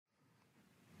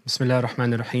Bismillah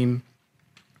ar-Rahman ar-Rahim.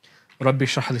 Rabbi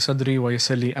shrah li sadri wa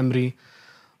yassir li amri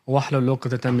wahlul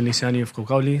 'uqdatan min lisani yafqahu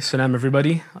qawli. Salam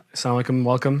everybody. Assalamu alaikum.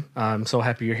 Welcome. I'm so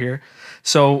happy you're here.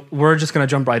 So we're just going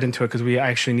to jump right into it because we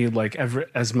actually need like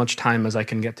as much time as I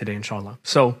can get today, inshallah.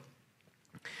 So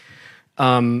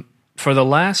for the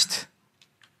last,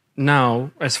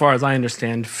 now, as far as I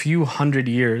understand, few hundred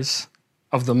years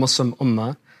of the Muslim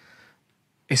Ummah,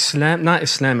 Islam, not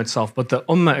Islam itself, but the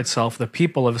Ummah itself, the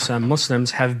people of Islam,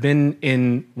 Muslims, have been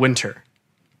in winter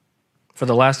for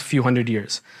the last few hundred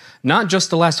years. Not just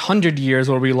the last 100 years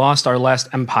where we lost our last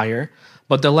empire,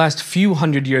 but the last few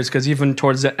hundred years, because even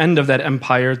towards the end of that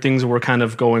empire, things were kind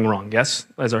of going wrong, yes?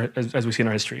 As we see in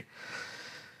our history.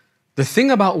 The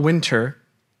thing about winter,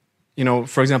 you know,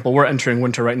 for example, we're entering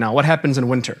winter right now. What happens in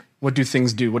winter? What do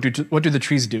things do? What do the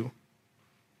trees do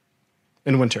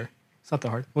in winter? It's not that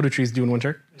hard. What do trees do in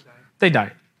winter? They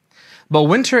die. But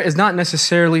winter is not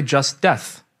necessarily just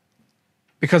death.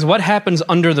 Because what happens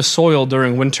under the soil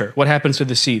during winter? What happens to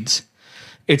the seeds?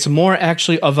 It's more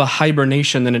actually of a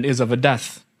hibernation than it is of a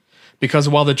death. Because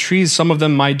while the trees, some of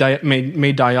them may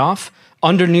die off,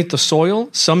 underneath the soil,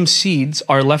 some seeds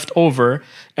are left over,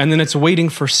 and then it's waiting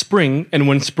for spring. And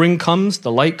when spring comes,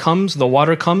 the light comes, the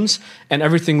water comes, and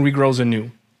everything regrows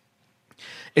anew.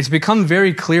 It's become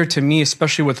very clear to me,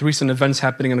 especially with recent events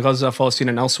happening in Gaza, Palestine,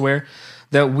 and elsewhere,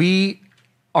 that we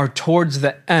are towards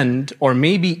the end, or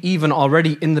maybe even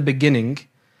already in the beginning.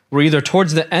 We're either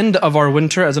towards the end of our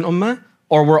winter as an ummah,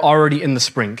 or we're already in the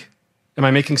spring. Am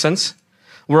I making sense?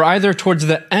 We're either towards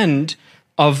the end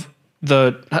of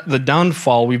the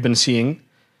downfall we've been seeing,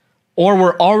 or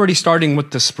we're already starting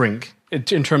with the spring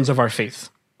in terms of our faith.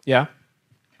 Yeah?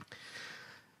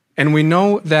 And we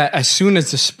know that as soon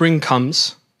as the spring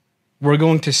comes, we're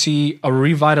going to see a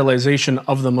revitalization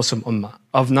of the Muslim Ummah,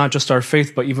 of not just our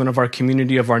faith, but even of our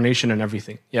community, of our nation and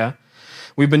everything, yeah?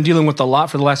 We've been dealing with a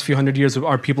lot for the last few hundred years,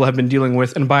 our people have been dealing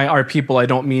with, and by our people, I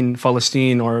don't mean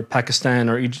Palestine or Pakistan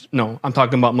or Egypt, no, I'm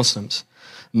talking about Muslims.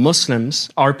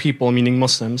 Muslims, our people, meaning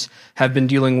Muslims, have been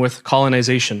dealing with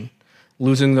colonization,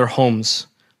 losing their homes,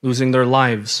 losing their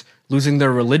lives, losing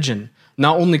their religion.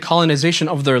 Not only colonization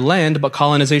of their land, but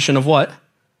colonization of what?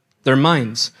 Their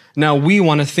minds. Now we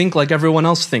want to think like everyone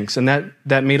else thinks, and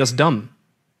that made us dumb.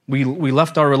 We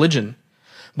left our religion.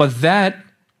 But that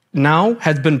now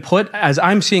has been put, as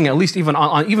I'm seeing, at least even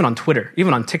on Twitter,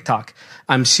 even on TikTok,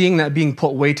 I'm seeing that being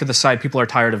put way to the side. People are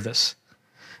tired of this.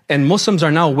 And Muslims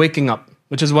are now waking up,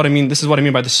 which is what I mean. This is what I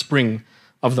mean by the spring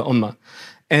of the ummah.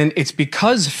 And it's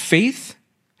because faith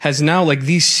has now, like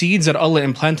these seeds that Allah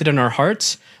implanted in our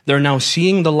hearts, they're now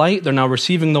seeing the light, they're now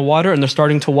receiving the water, and they're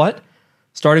starting to what?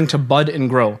 Starting to bud and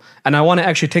grow. And I want to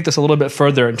actually take this a little bit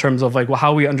further in terms of like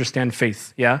how we understand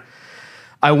faith, yeah?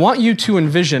 I want you to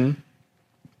envision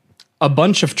a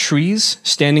bunch of trees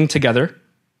standing together,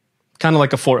 kind of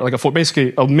like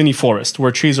basically a mini forest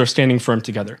where trees are standing firm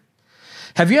together.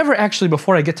 Have you ever actually,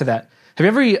 before I get to that, have you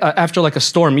ever, after like a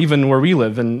storm, even where we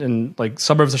live in like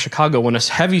suburbs of Chicago, when a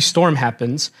heavy storm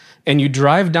happens and you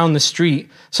drive down the street,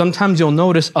 sometimes you'll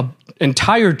notice an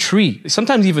entire tree,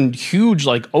 sometimes even huge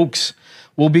like oaks,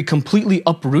 will be completely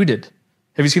uprooted.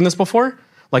 Have you seen this before?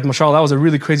 Like, mashallah, that was a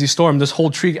really crazy storm. This whole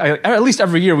tree, at least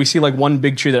every year we see like one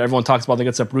big tree that everyone talks about that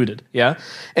gets uprooted, yeah?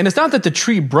 And it's not that the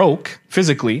tree broke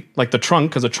physically, like the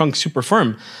trunk, because the trunk's super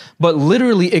firm, but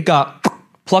literally it got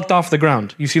plucked off the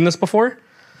ground. You've seen this before?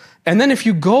 And then if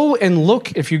you go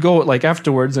like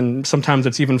afterwards, and sometimes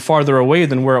it's even farther away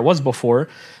than where it was before,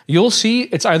 you'll see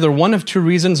it's either one of two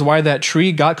reasons why that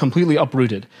tree got completely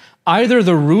uprooted. Either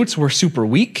the roots were super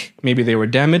weak, maybe they were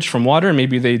damaged from water,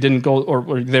 maybe they didn't go,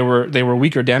 or they were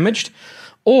weak or damaged,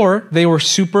 or they were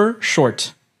super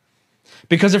short.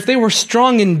 Because if they were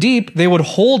strong and deep, they would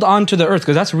hold on to the earth,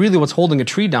 because that's really what's holding a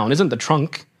tree down, isn't the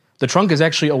trunk. The trunk is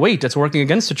actually a weight that's working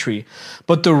against the tree.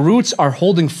 But the roots are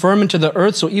holding firm into the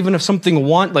earth, so even if something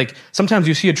like sometimes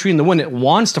you see a tree in the wind, it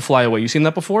wants to fly away. You seen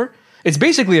that before? It's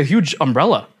basically a huge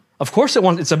umbrella. Of course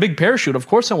it's a big parachute. Of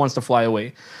course it wants to fly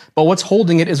away. But what's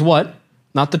holding it is what?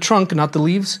 Not the trunk, not the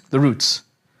leaves, the roots.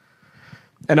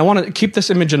 And I want to keep this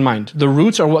image in mind. The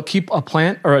roots are what keep a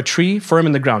plant or a tree firm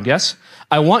in the ground, yes?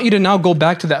 I want you to now go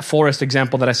back to that forest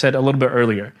example that I said a little bit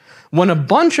earlier. When a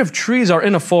bunch of trees are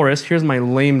in a forest, here's my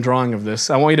lame drawing of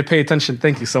this. I want you to pay attention.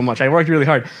 Thank you so much. I worked really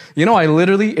hard. You know,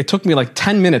 it took me like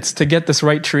 10 minutes to get this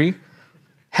right tree.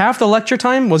 Half the lecture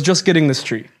time was just getting this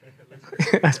tree.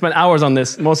 I spent hours on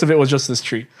this. Most of it was just this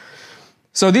tree.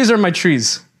 So these are my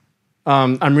trees.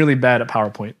 I'm really bad at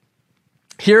PowerPoint.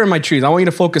 Here are my trees. I want you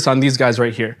to focus on these guys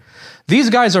right here. These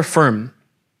guys are firm.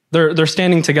 They're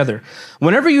standing together.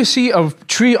 Whenever you see a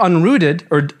tree unrooted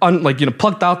or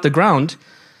plucked out the ground,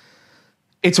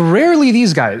 It's rarely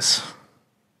these guys.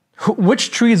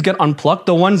 Which trees get unplucked?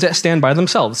 The ones that stand by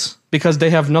themselves because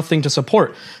they have nothing to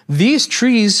support. These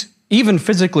trees, even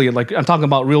physically, like I'm talking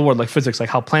about real world, like physics, like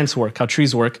how plants work, how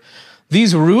trees work,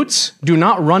 these roots do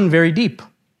not run very deep.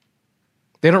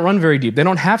 They don't run very deep. They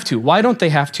don't have to. Why don't they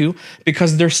have to?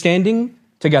 Because they're standing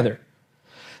together.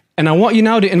 And I want you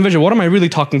now to envision, what am I really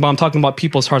talking about? I'm talking about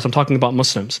people's hearts. I'm talking about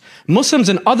Muslims. Muslims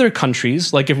in other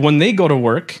countries, like when they go to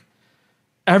work,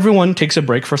 everyone takes a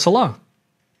break for salah.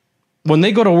 When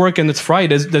they go to work and it's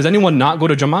Friday, does anyone not go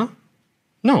to Jama'ah?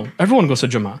 No, everyone goes to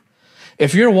Jama'ah.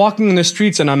 If you're walking in the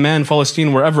streets in Amman,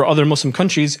 Palestine, wherever, other Muslim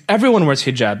countries, everyone wears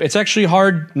hijab. It's actually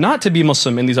hard not to be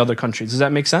Muslim in these other countries. Does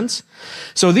that make sense?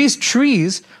 So these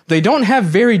trees, they don't have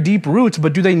very deep roots,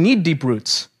 but do they need deep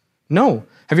roots? No.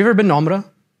 Have you ever been to Umrah?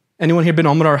 Anyone here been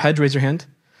to Umrah or Hajj? Raise your hand.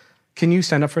 Can you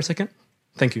stand up for a second?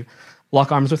 Thank you.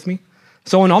 Lock arms with me.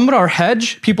 So in Umrah or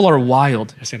Hajj, people are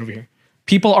wild. Stand over here.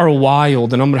 People are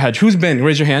wild in Umrah Hajj. Who's been?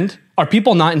 Raise your hand. Are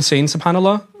people not insane,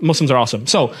 subhanAllah? Muslims are awesome.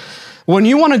 So when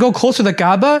you want to go close to the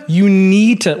Kaaba, you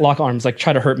need to lock arms, like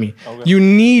try to hurt me. Okay. You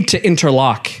need to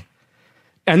interlock.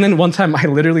 And then one time I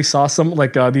literally saw some a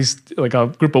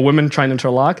group of women trying to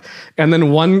interlock, and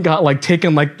then one got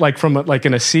taken from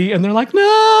in a sea, and they're like,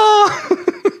 no.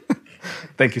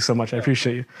 Thank you so much. I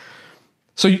appreciate you.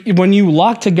 So when you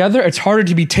lock together, it's harder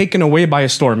to be taken away by a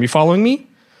storm. You following me?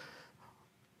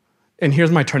 And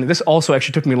here's my tornado. This also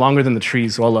actually took me longer than the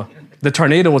trees, wallah. The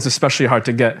tornado was especially hard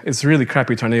to get. It's a really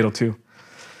crappy tornado too.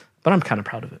 But I'm kind of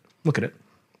proud of it. Look at it.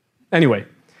 Anyway,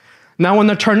 now when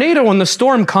the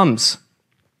storm comes,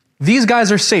 these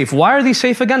guys are safe. Why are these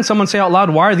safe again? Someone say out loud,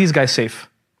 why are these guys safe?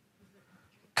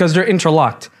 Because they're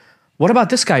interlocked. What about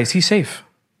this guy? Is he safe?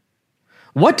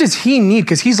 What does he need?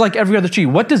 Because he's like every other tree.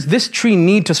 What does this tree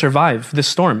need to survive this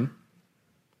storm?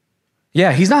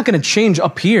 Yeah, he's not going to change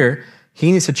up here.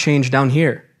 He needs to change down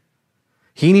here.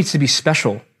 He needs to be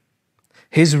special.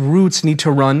 His roots need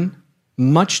to run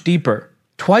much deeper,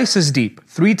 twice as deep,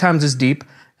 3 times as deep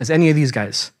as any of these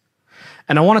guys.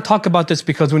 And I want to talk about this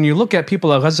because when you look at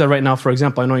people at Gaza right now, for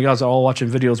example, I know you guys are all watching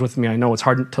videos with me. I know it's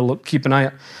hard to keep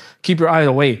your eye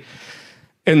away.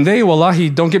 And they, wallahi,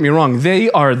 don't get me wrong,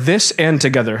 they are this and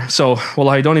together. So,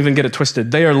 wallahi, don't even get it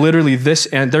twisted. They are literally this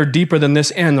and they're deeper than this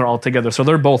and they're all together. So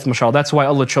they're both, mashallah. That's why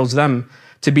Allah chose them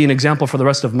to be an example for the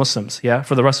rest of Muslims, yeah?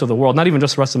 For the rest of the world. Not even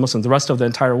just the rest of Muslims, the rest of the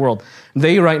entire world.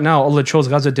 They right now, Allah chose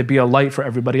Gaza to be a light for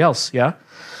everybody else, yeah?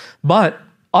 But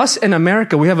us in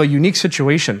America, we have a unique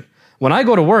situation. When I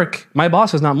go to work, my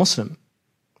boss is not Muslim.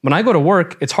 When I go to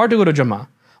work, it's hard to go to Jama'ah.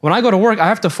 When I go to work, I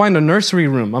have to find a nursery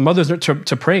room, a mother's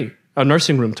to pray. A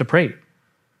nursing room to pray.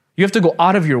 You have to go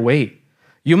out of your way.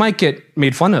 You might get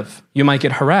made fun of. You might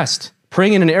get harassed.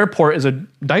 Praying in an airport is a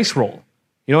dice roll.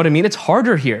 You know what I mean? It's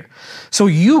harder here. So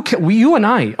you and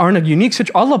I are in a unique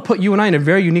situation. Allah put you and I in a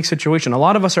very unique situation. A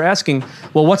lot of us are asking,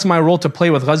 well, what's my role to play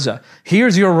with Gaza?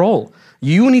 Here's your role.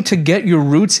 You need to get your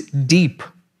roots deep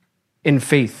in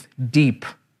faith. Deep.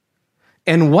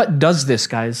 And what does this,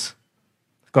 guys?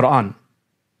 Quran.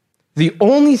 The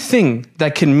only thing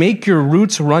that can make your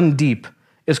roots run deep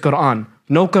is Quran.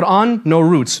 No Quran, no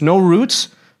roots. No roots,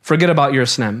 forget about your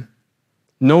Islam.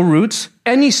 No roots,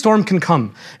 any storm can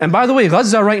come. And by the way,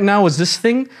 Gaza right now is this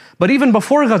thing, but even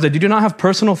before Gaza, did you not have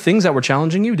personal things that were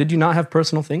challenging you? Did you not have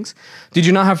personal things? Did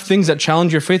you not have things that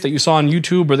challenge your faith that you saw on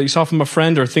YouTube or that you saw from a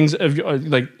friend or things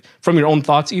like from your own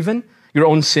thoughts even? Your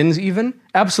own sins even?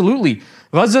 Absolutely.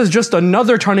 Gaza is just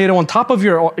another tornado on top of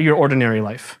your ordinary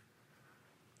life.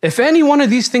 If any one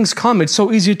of these things come, it's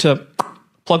so easy to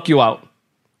pluck you out.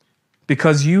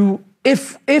 Because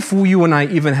if you and I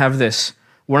even have this,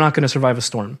 we're not going to survive a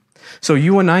storm. So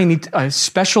you and I need a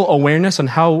special awareness on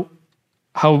how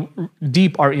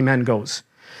deep our iman goes.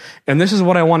 And this is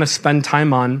what I want to spend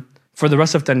time on for the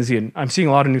rest of Tanzeen. I'm seeing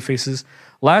a lot of new faces.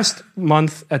 Last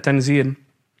month at Tanzeen,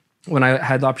 when I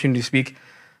had the opportunity to speak,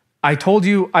 I told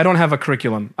you I don't have a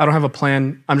curriculum. I don't have a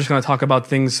plan. I'm just going to talk about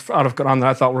things out of Quran that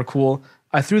I thought were cool.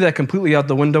 I threw that completely out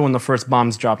the window when the first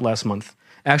bombs dropped last month.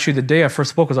 Actually, the day I first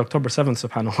spoke was October 7th,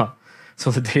 subhanAllah.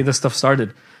 So the day this stuff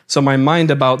started. So my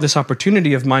mind about this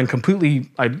opportunity of mine completely,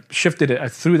 I shifted it. I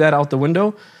threw that out the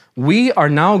window. We are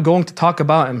now going to talk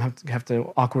about, and have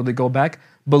to awkwardly go back,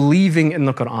 believing in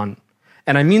the Quran.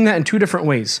 And I mean that in 2 different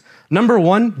ways. Number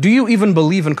 1, do you even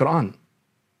believe in Quran?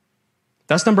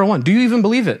 That's number 1. Do you even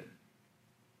believe it?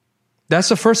 That's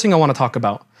the first thing I want to talk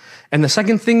about. And the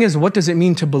second thing is, what does it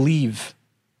mean to believe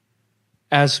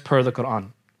as per the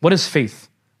Quran? What is faith?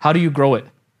 How do you grow it?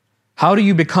 How do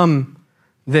you become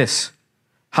this?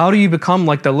 How do you become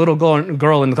like the little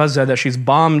girl in Gaza that she's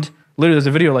bombed? Literally, there's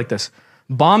a video like this.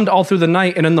 Bombed all through the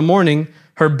night, and in the morning,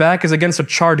 her back is against a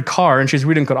charred car and she's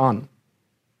reading Quran.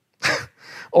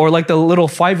 Or like the little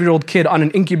 5-year-old kid on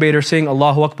an incubator saying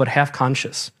Allahu Akbar half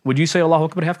conscious. Would you say Allahu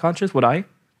Akbar half conscious? Would I?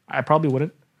 I probably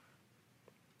wouldn't.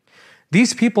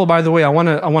 These people, by the way, I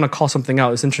want to call something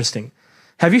out. It's interesting.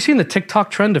 Have you seen the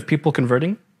TikTok trend of people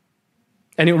converting?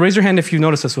 And raise your hand if you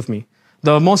noticed this with me.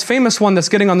 The most famous one that's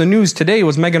getting on the news today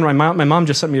was Megan Rice. My mom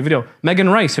just sent me a video. Megan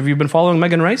Rice. Have you been following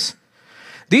Megan Rice?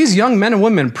 These young men and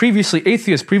women, previously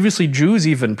atheists, previously Jews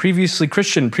even, previously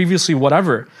Christian, previously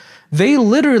whatever, they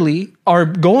literally are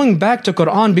going back to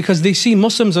Quran because they see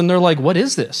Muslims and they're like, what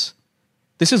is this?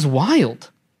 This is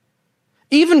wild.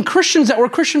 Even Christians that were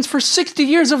Christians for 60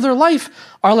 years of their life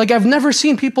are like, I've never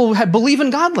seen people believe in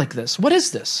God like this. What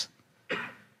is this?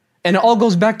 And it all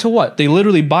goes back to what? They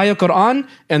literally buy a Quran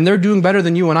and they're doing better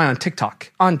than you and I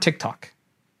on TikTok.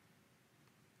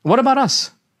 What about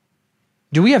us?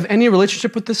 Do we have any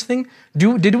relationship with this thing?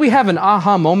 Did we have an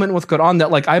aha moment with Quran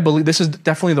that like, I believe this is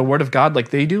definitely the word of God like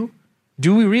they do?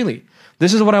 Do we really?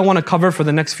 This is what I want to cover for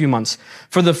the next few months.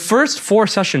 For the first 4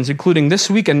 sessions, including this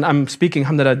week, and I'm speaking,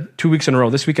 alhamdulillah, 2 weeks in a row,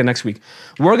 this week and next week,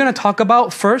 we're going to talk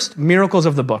about first, miracles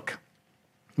of the book.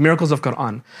 Miracles of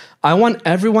Quran. I want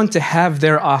everyone to have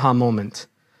their aha moment.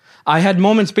 I had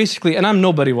moments basically, and I'm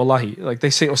nobody, wallahi. Like they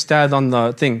say, Ustad on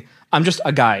the thing. I'm just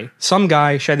a guy, some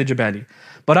guy, Shadi Jabali.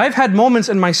 But I've had moments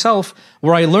in myself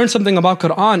where I learned something about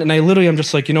Quran and I literally am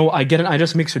just like, I get it. I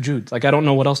just make sujood. Like I don't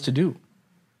know what else to do.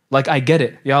 Like I get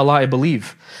it. Ya Allah, I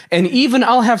believe. And even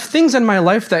I'll have things in my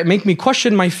life that make me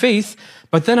question my faith.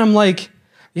 But then I'm like,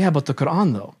 yeah, but the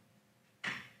Quran though.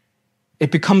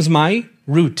 It becomes my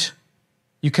root.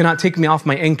 You cannot take me off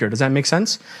my anchor. Does that make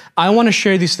sense? I want to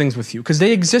share these things with you because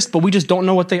they exist, but we just don't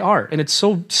know what they are. And it's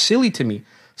so silly to me,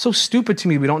 so stupid to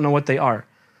me, we don't know what they are.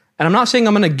 And I'm not saying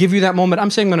I'm going to give you that moment.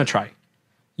 I'm saying I'm going to try.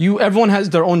 Everyone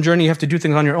has their own journey. You have to do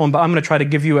things on your own, but I'm going to try to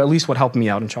give you at least what helped me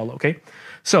out, inshallah, okay?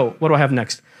 So what do I have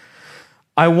next?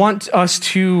 I want us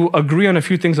to agree on a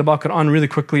few things about Quran really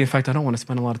quickly. In fact, I don't want to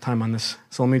spend a lot of time on this.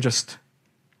 So let me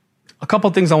a couple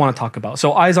things I want to talk about.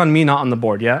 So eyes on me, not on the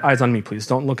board, yeah? Eyes on me, please.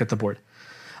 Don't look at the board.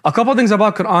 A couple things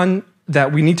about Quran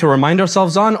that we need to remind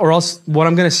ourselves on, or else what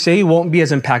I'm going to say won't be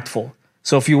as impactful.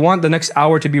 So if you want the next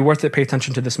hour to be worth it, pay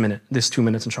attention to this 2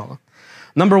 minutes, inshallah.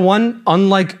 Number one,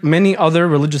 unlike many other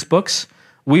religious books,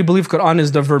 we believe Quran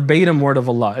is the verbatim word of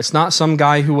Allah. It's not some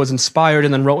guy who was inspired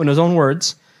and then wrote in his own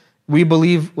words. We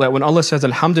believe that when Allah says,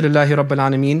 Alhamdulillahi Rabbil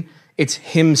Alameen, it's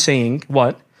Him saying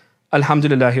what?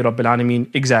 Alhamdulillahi Rabbil Alameen,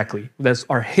 exactly. Those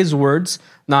are His words,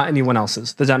 not anyone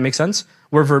else's. Does that make sense?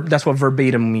 That's what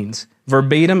verbatim means.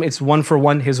 Verbatim, it's one for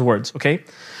one His words, okay?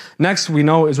 Next, we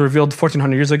know is revealed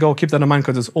 1400 years ago. Keep that in mind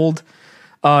because it's old.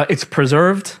 It's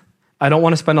preserved. I don't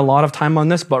want to spend a lot of time on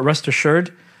this, but rest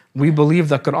assured, we believe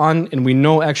that Quran, and we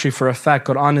know actually for a fact,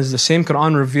 Quran is the same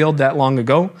Quran revealed that long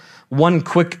ago. One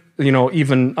quick,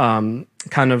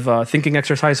 thinking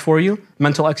exercise for you,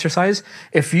 mental exercise.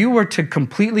 If you were to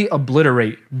completely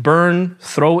obliterate, burn,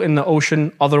 throw in the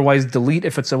ocean, otherwise delete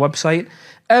if it's a website,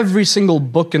 every single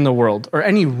book in the world or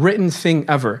any written thing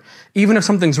ever, even if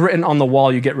something's written on the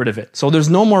wall, you get rid of it. So there's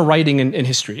no more writing in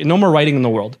history, no more writing in the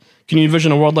world. Can you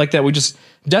envision a world like that? We just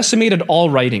decimated all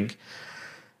writing.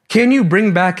 Can you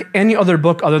bring back any other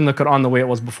book other than the Quran the way it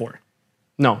was before?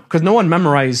 No, because no one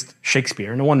memorized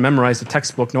Shakespeare. No one memorized the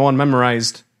textbook. No one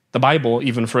memorized the Bible,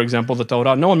 even, for example, the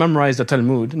Torah. No one memorized the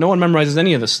Talmud. No one memorizes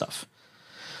any of this stuff.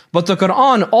 But the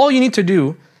Quran, all you need to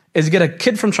do is get a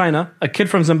kid from China, a kid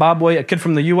from Zimbabwe, a kid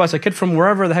from the US, a kid from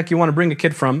wherever the heck you want to bring a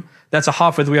kid from. That's a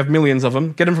hafiz. We have millions of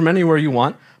them. Get them from anywhere you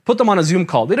want. Put them on a Zoom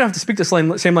call. They don't have to speak the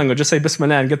same language. Just say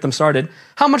Bismillah and get them started.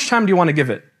 How much time do you want to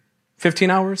give it? 15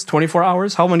 hours? 24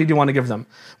 hours? How many do you want to give them?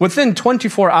 Within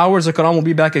 24 hours, the Quran will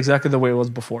be back exactly the way it was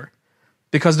before.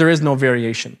 Because there is no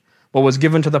variation. What was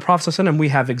given to the Prophet ﷺ, we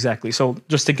have exactly. So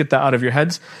just to get that out of your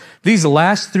heads. These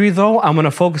last 3, though, I'm going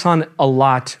to focus on a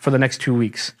lot for the next 2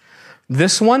 weeks.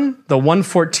 This one, the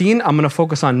 114, I'm going to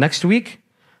focus on next week.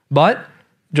 But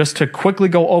just to quickly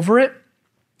go over it,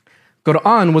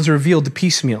 Quran was revealed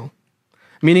piecemeal.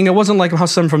 Meaning it wasn't like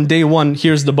Hassan from day one,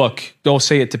 here's the book, go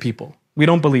say it to people. We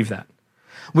don't believe that.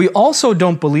 We also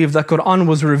don't believe that Quran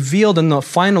was revealed in the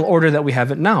final order that we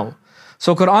have it now.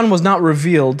 So Quran was not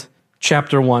revealed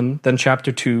chapter 1, then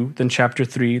chapter 2, then chapter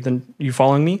 3, then, you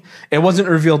following me? It wasn't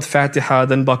revealed Fatiha,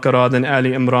 then Baqarah, then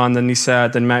Ali Imran, then Nisa,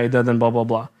 then Ma'idah, then blah, blah,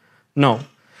 blah. No.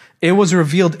 It was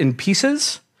revealed in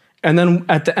pieces, and then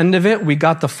at the end of it, we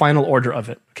got the final order of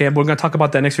it. Okay, we're going to talk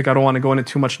about that next week. I don't want to go into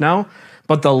too much now.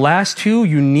 But the last 2,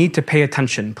 you need to pay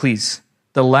attention, please.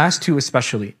 The last 2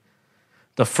 especially.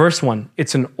 The first one,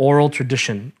 it's an oral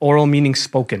tradition. Oral meaning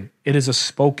spoken. It is a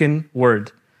spoken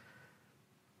word.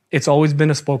 It's always been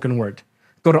a spoken word.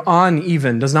 Quran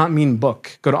even does not mean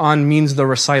book. Quran means the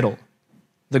recital,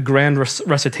 the grand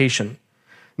recitation.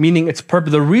 Meaning its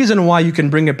purpose. The reason why you can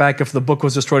bring it back if the book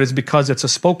was destroyed is because it's a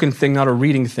spoken thing, not a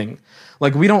reading thing.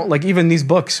 Like we don't, like even these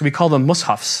books, we call them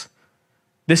mushafs.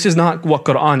 This is not what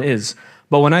Quran is.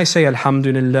 But when I say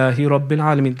Alhamdulillahi Rabbil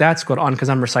Alameen, that's Quran because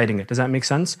I'm reciting it. Does that make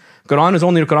sense? Quran is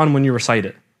only Quran when you recite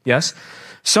it. Yes?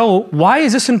 So why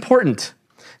is this important?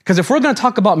 Because if we're going to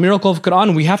talk about miracle of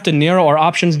Quran, we have to narrow our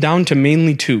options down to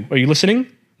mainly two. Are you listening?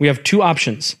 We have two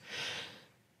options.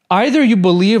 Either you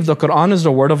believe the Quran is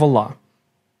the word of Allah,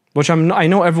 which I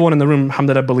know everyone in the room,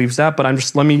 alhamdulillah, believes that,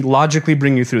 but let me logically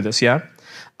bring you through this, yeah?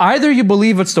 Either you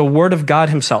believe it's the word of God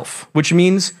himself, which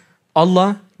means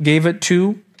Allah gave it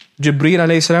to Jibreel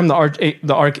alayhi salam,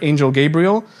 the archangel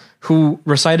Gabriel, who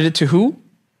recited it to who?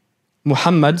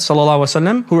 Muhammad sallallahu alaihi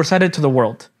wasallam, who recited it to the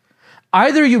world.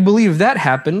 Either you believe that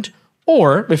happened,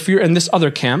 or if you're in this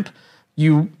other camp,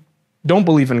 you don't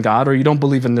believe in God, or you don't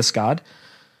believe in this God,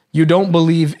 you don't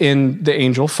believe in the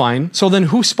angel, fine. So then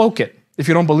who spoke it if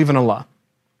you don't believe in Allah?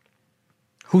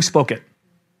 Who spoke it?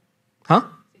 Huh?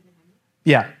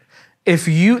 Yeah.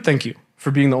 Thank you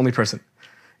for being the only person.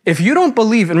 If you don't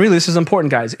believe, and really this is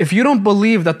important, guys, if you don't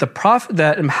believe that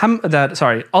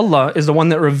Allah is the one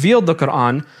that revealed the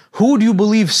Quran, who do you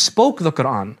believe spoke the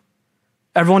Quran?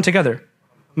 Everyone together.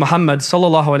 Muhammad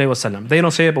sallallahu alaihi wasallam. They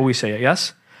don't say it, but we say it,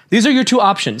 yes? These are your two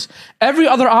options. Every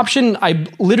other option, I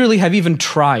literally have even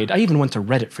tried. I even went to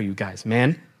Reddit for you guys,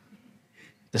 man.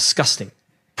 Disgusting.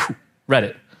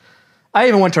 Reddit. I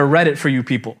even went to Reddit for you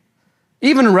people.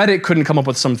 Even Reddit couldn't come up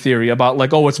with some theory about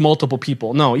like, oh, it's multiple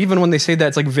people. No, even when they say that,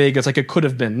 it's like vague. It's like it could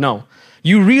have been. No.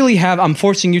 You really I'm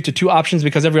forcing you to two options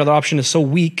because every other option is so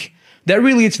weak that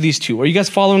really it's these two. Are you guys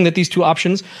following that these two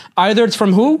options? Either it's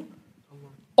from who?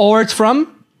 Or it's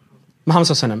from Muhammad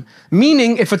sallallahu alaihi wasallam.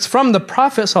 Meaning, if it's from the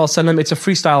Prophet sallallahu alaihi wasallam, it's a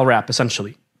freestyle rap,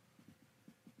 essentially.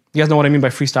 You guys know what I mean by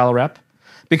freestyle rap?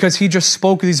 Because he just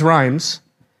spoke these rhymes.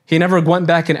 He never went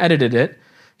back and edited it.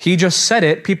 He just said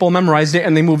it, people memorized it,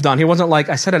 and they moved on. He wasn't like,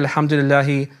 I said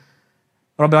Alhamdulillahi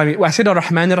Rabbil Alameen. I said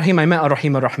Ar-Rahman Ar-Rahim, I meant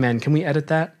Ar-Rahim Ar-Rahman. Can we edit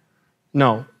that?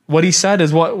 No. What he said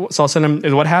is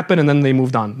what happened, and then they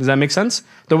moved on. Does that make sense?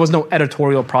 There was no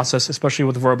editorial process, especially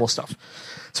with verbal stuff.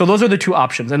 So those are the two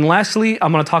options. And lastly,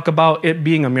 I'm going to talk about it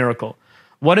being a miracle.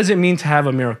 What does it mean to have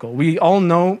a miracle? We all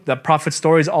know that prophet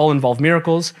stories all involve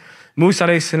miracles. Musa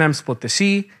alayhi salam split the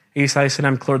sea. Isa alayhi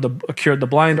salam cured the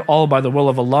blind, all by the will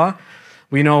of Allah.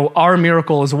 We know our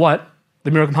miracle is what?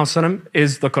 The miracle of Muhammad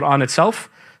is the Quran itself.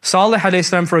 Salih alayhi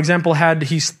salam, for example,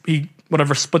 he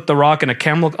split the rock and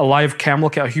a live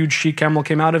camel, a huge she camel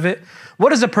came out of it.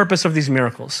 What is the purpose of these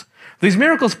miracles? These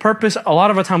miracles' purpose, a lot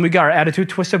of the time we got our attitude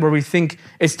twisted where we think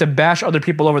it's to bash other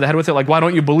people over the head with it, like, why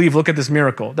don't you believe? Look at this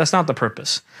miracle. That's not the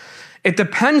purpose. It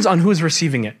depends on who's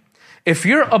receiving it. If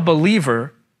you're a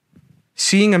believer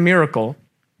seeing a miracle,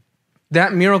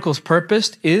 that miracle's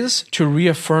purpose is to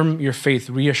reaffirm your faith,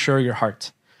 reassure your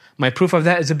heart. My proof of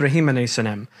that is Ibrahim alayhi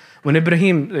salam. When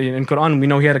Ibrahim, in Quran, we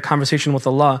know he had a conversation with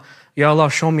Allah. Ya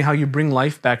Allah, show me how you bring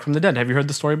life back from the dead. Have you heard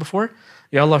the story before?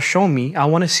 Ya Allah, show me, I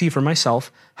want to see for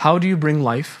myself, how do you bring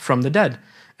life from the dead?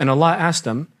 And Allah asked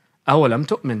him, أَوَلَمْ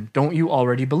تُؤْمِن, don't you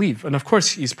already believe? And of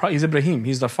course, he's Ibrahim,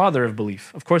 he's the father of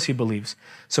belief. Of course he believes.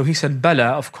 So he said, Bala,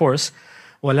 of course,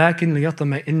 وَلَكِنْ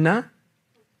لِيَطْمَئِنَّ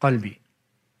قَلْبِي.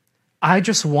 I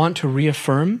just want to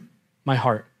reaffirm my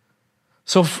heart.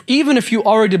 So even if you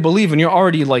already believe and you're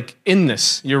already like in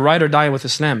this, you're ride or die with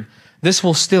Islam, this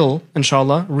will still,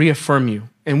 inshallah, reaffirm you.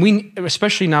 And we,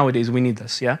 especially nowadays, we need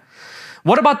this, yeah?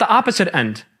 What about the opposite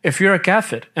end? If you're a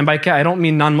kafir, and by kafir, I don't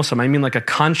mean non-Muslim, I mean like a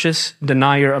conscious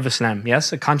denier of Islam,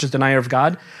 yes? A conscious denier of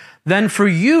God. Then for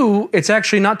you, it's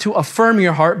actually not to affirm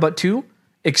your heart, but to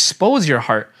expose your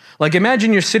heart. Like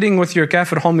imagine you're sitting with your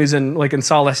kafir homies in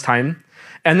Saleh's time,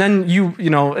 and then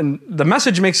and the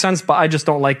message makes sense, but I just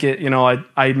don't like it.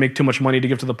 I make too much money to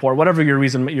give to the poor, whatever your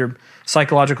reason, your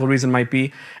psychological reason might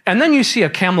be. And then you see a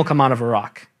camel come out of a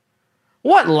rock.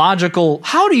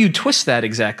 How do you twist that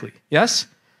exactly? Yes?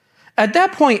 At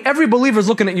that point, every believer is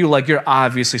looking at you like you're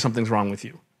obviously something's wrong with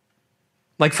you.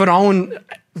 Like Fir'aun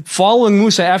following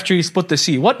Musa after he split the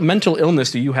sea. What mental illness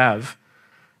do you have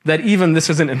that even this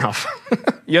isn't enough?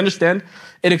 You understand?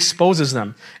 It exposes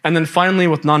them. And then finally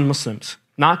with non-Muslims.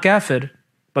 Not kafir,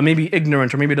 but maybe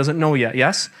ignorant or maybe doesn't know yet,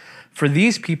 yes? For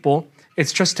these people,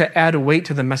 it's just to add weight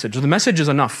to the message. The message is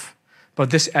enough,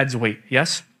 but this adds weight,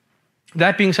 yes?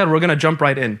 That being said, we're going to jump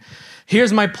right in.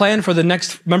 Here's my plan for the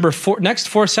next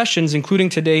four sessions, including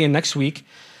today and next week.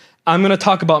 I'm going to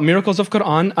talk about miracles of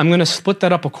Quran. I'm going to split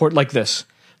that up like this.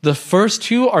 The first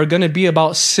two are going to be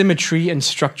about symmetry and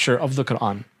structure of the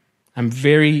Quran. I'm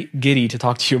very giddy to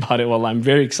talk to you about it. Wallah, I'm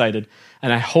very excited.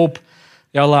 And I hope,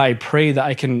 Ya Allah, I pray that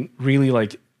I can really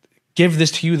give this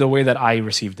to you the way that I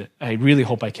received it. I really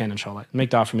hope I can, inshallah.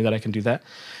 Make dua for me that I can do that.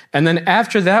 And then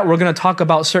after that, we're going to talk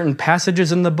about certain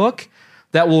passages in the book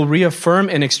that will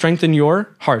reaffirm and strengthen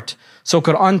your heart. So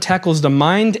Quran tackles the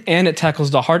mind and it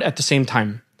tackles the heart at the same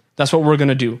time. That's what we're going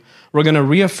to do. We're going to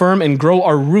reaffirm and grow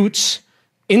our roots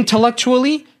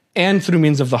intellectually and through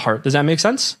means of the heart. Does that make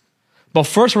sense? But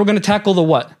first, we're going to tackle the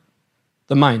what?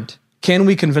 The mind. Can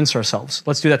we convince ourselves?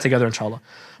 Let's do that together, inshallah.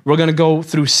 We're going to go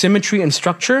through symmetry and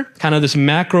structure, kind of this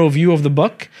macro view of the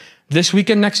book, this week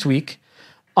and next week.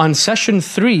 On session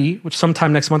 3, which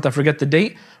sometime next month, I forget the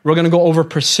date, we're going to go over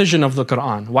precision of the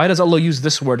Quran. Why does Allah use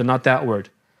this word and not that word?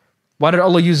 Why did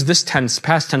Allah use this tense,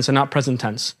 past tense, and not present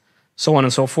tense? So on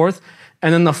and so forth.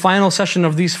 And then the final session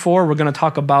of these 4, we're going to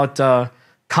talk about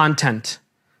content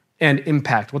and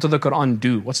impact. What did the Quran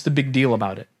do? What's the big deal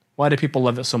about it? Why do people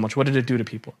love it so much? What did it do to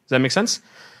people? Does that make sense?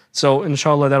 So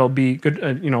inshallah, that'll be good,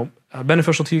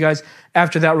 beneficial to you guys.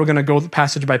 After that, we're going to go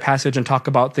passage by passage and talk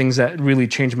about things that really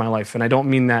changed my life. And I don't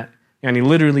mean that,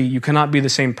 literally, you cannot be the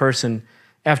same person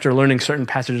after learning certain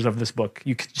passages of this book.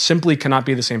 You simply cannot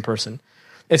be the same person.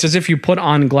 It's as if you put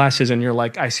on glasses and you're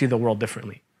like, I see the world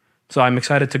differently. So I'm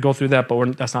excited to go through that,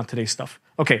 but that's not today's stuff.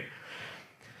 Okay.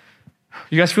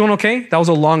 You guys feeling okay? That was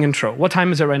a long intro. What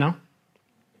time is it right now?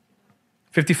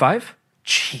 55?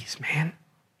 Jeez, man.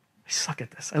 I suck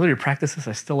at this. I literally practice this.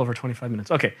 I still over 25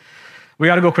 minutes. Okay. We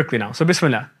got to go quickly now. So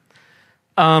bismillah.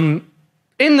 In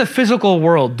the physical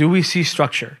world, do we see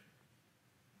structure?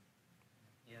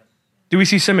 Yes. Do we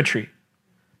see symmetry?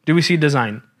 Do we see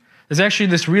design? There's actually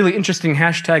this really interesting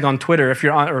hashtag on Twitter, if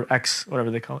you're on, or X,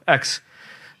 whatever they call it, X.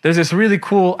 There's this really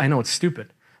cool, I know it's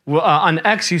stupid. Well, on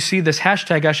X, you see this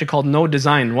hashtag actually called No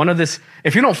Design.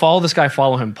 If you don't follow this guy,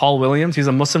 follow him. Paul Williams, he's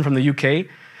a Muslim from the UK.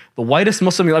 The whitest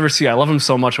Muslim you'll ever see. I love him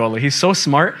so much, wallah. He's so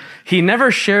smart. He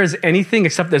never shares anything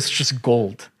except it's just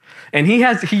gold. And he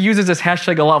uses this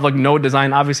hashtag a lot of No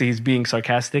Design. Obviously, he's being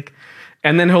sarcastic.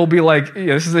 And then he'll be like,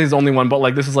 this is his only one,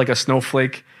 but this is like a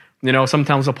snowflake.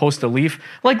 Sometimes he'll post a leaf.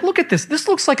 Look at this. This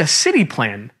looks like a city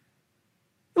plan.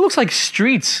 It looks like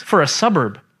streets for a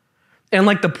suburb. And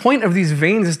the point of these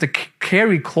veins is to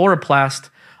carry chloroplast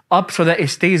up so that it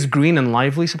stays green and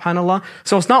lively, subhanAllah.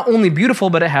 So it's not only beautiful,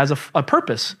 but it has a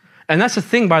purpose. And that's the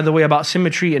thing, by the way, about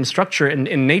symmetry and structure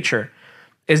in nature,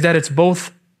 is that it's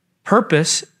both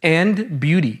purpose and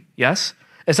beauty, yes?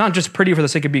 It's not just pretty for the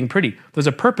sake of being pretty. There's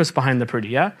a purpose behind the pretty,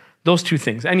 yeah? Those two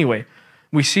things. Anyway,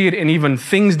 we see it in even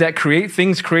things that create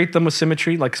them with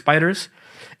symmetry, like spiders.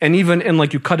 And even in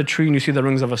you cut a tree and you see the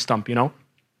rings of a stump,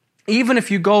 Even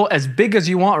if you go as big as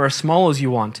you want or as small as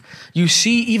you want, you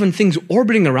see even things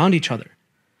orbiting around each other.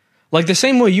 The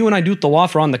same way you and I do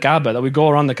tawaf around the Kaaba, that we go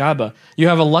around the Kaaba, you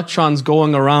have electrons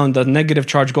going around, the negative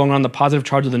charge going around the positive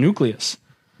charge of the nucleus.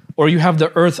 Or you have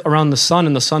the earth around the sun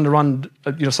and the sun around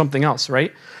something else,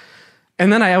 right?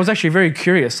 And then I was actually very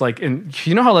curious,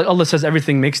 you know how Allah says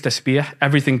everything makes tasbih,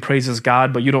 everything praises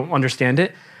God, but you don't understand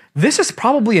it? This is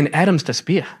probably an Adam's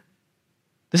tasbih.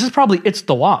 This is probably its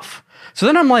tawaf. So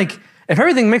then I'm like, if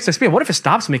everything makes tasbih, what if it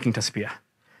stops making tasbih?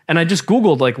 And I just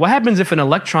Googled, what happens if an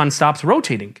electron stops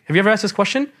rotating? Have you ever asked this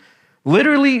question?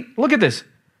 Literally, look at this.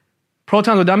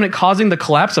 Protons will dominate, causing the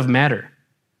collapse of matter.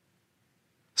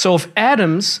 So if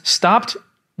atoms stopped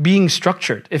being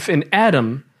structured, if an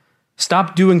atom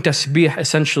stopped doing tasbih,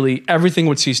 essentially, everything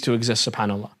would cease to exist,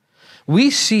 subhanAllah. We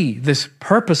see this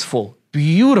purposeful,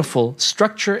 beautiful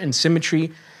structure and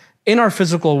symmetry in our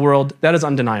physical world. That is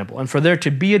undeniable. And for there to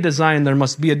be a design, there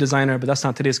must be a designer, but that's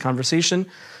not today's conversation.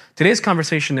 Today's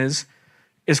conversation is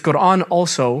Quran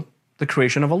also the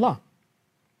creation of Allah?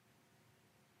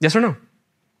 Yes or no?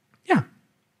 Yeah.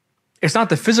 It's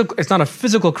not a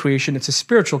physical creation, it's a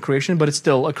spiritual creation, but it's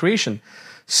still a creation.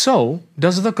 So,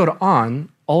 does the Quran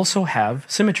also have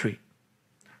symmetry?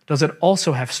 Does it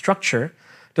also have structure?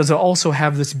 Does it also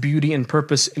have this beauty and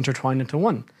purpose intertwined into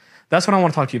one? That's what I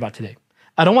want to talk to you about today.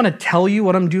 I don't want to tell you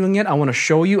what I'm doing yet. I want to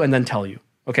show you and then tell you,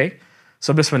 okay?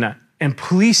 So bismillah. And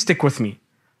please stick with me.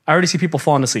 I already see people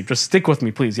falling asleep. Just stick with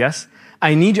me, please, yes?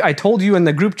 I told you in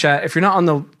the group chat, if you're not on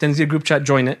the Tanzia group chat,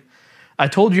 join it. I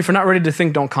told you if you're not ready to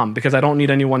think, don't come, because I don't need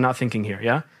anyone not thinking here,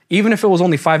 yeah? Even if it was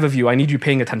only 5 of you, I need you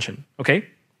paying attention, okay?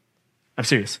 I'm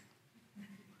serious.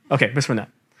 Okay, bismillah.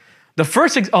 The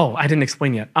first, I didn't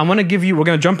explain yet. we're going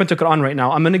to jump into Quran right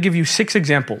now. I'm going to give you 6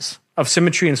 examples of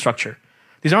symmetry and structure.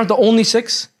 These aren't the only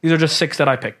 6. These are just 6 that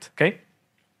I picked, okay?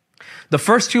 The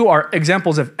first 2 are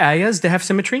examples of ayahs that have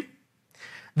symmetry.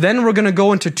 Then we're going to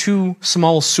go into 2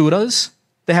 small surahs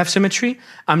that have symmetry.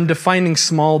 I'm defining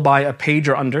small by a page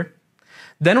or under.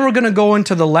 Then we're going to go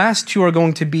into the last two are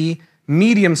going to be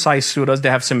medium-sized surahs that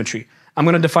have symmetry. I'm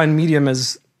going to define medium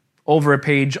as over a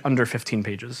page, under 15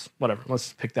 pages, whatever.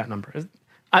 Let's pick that number.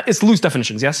 It's loose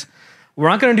definitions, yes? We're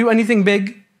not going to do anything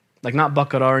big, like not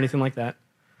Baqarah or anything like that.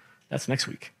 That's next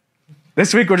week.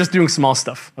 This week, we're just doing small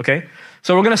stuff, okay?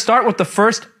 So we're going to start with the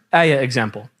first ayah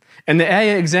example. And the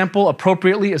ayah example,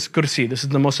 appropriately, is Kursi. This is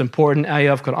the most important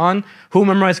ayah of Quran. Who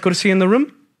memorized Kursi in the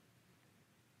room?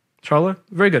 Inshallah?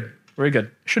 Very good, very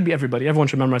good. Should be everybody. Everyone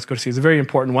should memorize Kursi. It's a very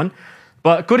important one.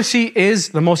 But Kursi is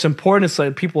the most important. It's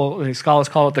like scholars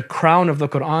call it the crown of the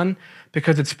Quran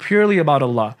because it's purely about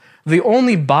Allah. The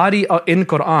only body in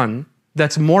Quran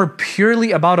that's more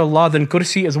purely about Allah than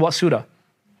Kursi is what surah?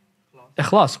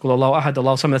 Ikhlas. Qul Allahu Ahad,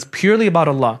 Allahu Samad. That's purely about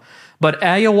Allah. But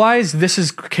ayah-wise, this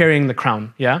is carrying the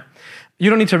crown, yeah? You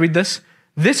don't need to read this.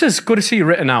 This is Kursi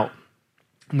written out.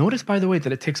 Notice, by the way,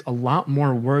 that it takes a lot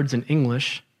more words in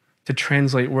English to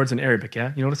translate words in Arabic,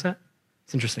 yeah? You notice that?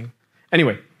 It's interesting.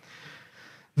 Anyway,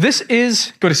 this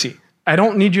is Kursi. I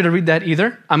don't need you to read that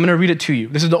either. I'm going to read it to you.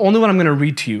 This is the only one I'm going to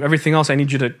read to you. Everything else I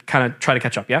need you to kind of try to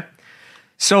catch up, yeah?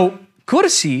 So,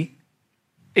 Kursi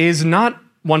is not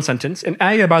one sentence. An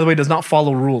ayah, by the way, does not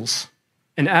follow rules.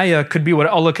 An ayah could be what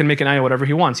Allah can make an ayah whatever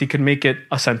He wants. He can make it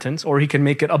a sentence, or He can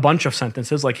make it a bunch of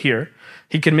sentences, like here.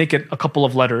 He can make it a couple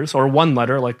of letters, or one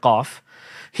letter, like Qaf.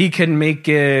 He can make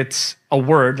it a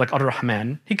word, like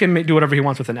Ar-Rahman. He can do whatever He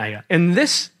wants with an ayah. In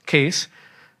this case,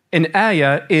 an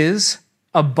ayah is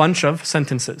a bunch of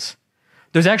sentences.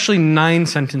 There's actually 9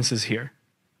 sentences here.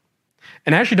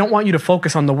 And I actually don't want you to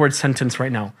focus on the word sentence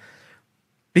right now.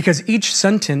 Because each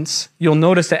sentence, you'll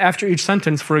notice that after each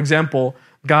sentence, for example,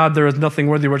 God, there is nothing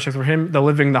worthy of worship for Him, the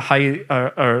living, the high,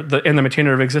 and the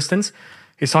maintainer of existence.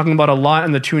 He's talking about Allah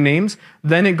and the 2 names.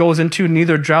 Then it goes into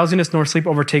neither drowsiness nor sleep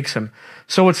overtakes Him.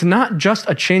 So it's not just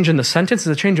a change in the sentence,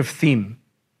 it's a change of theme.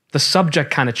 The subject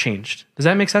kind of changed. Does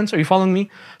that make sense? Are you following me?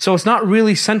 So it's not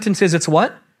really sentences, it's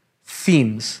what?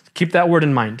 Themes. Keep that word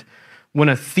in mind. When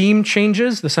a theme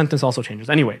changes, the sentence also changes.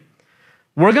 Anyway,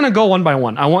 we're going to go one by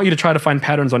one. I want you to try to find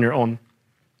patterns on your own.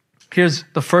 Here's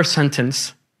the first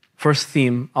sentence, first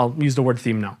theme. I'll use the word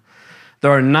theme now.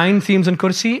 There are 9 themes in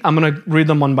Kursi. I'm going to read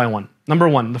them one by one. Number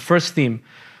 1, the first theme.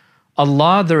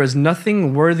 Allah, there is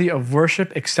nothing worthy of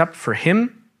worship except for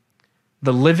Him,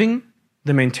 the living,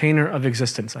 the maintainer of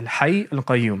existence. Al-Hayy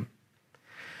al-Qayyum.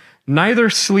 Neither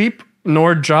sleep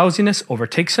nor drowsiness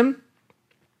overtakes Him.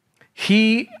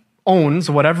 He owns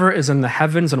whatever is in the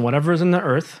heavens and whatever is in the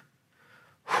earth.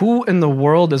 Who in the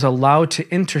world is allowed to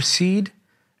intercede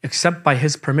except by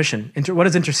His permission? What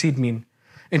does intercede mean?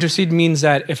 Intercede means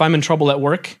that if I'm in trouble at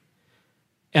work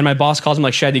and my boss calls me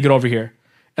like, Shadi, get over here.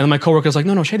 And my coworker's like,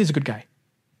 no, Shadi's a good guy.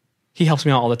 He helps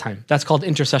me out all the time. That's called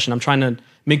intercession. I'm trying to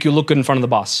make you look good in front of the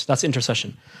boss. That's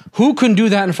intercession. Who can do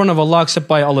that in front of Allah except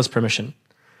by Allah's permission?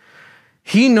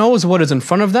 He knows what is in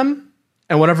front of them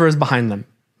and whatever is behind them.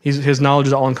 His knowledge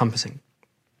is all-encompassing.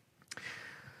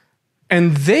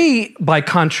 And they, by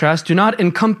contrast, do not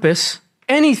encompass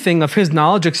anything of His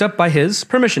knowledge except by His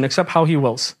permission, except how He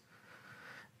wills.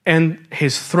 And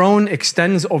His throne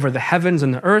extends over the heavens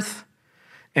and the earth,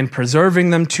 and preserving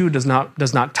them too does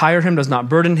not tire Him, does not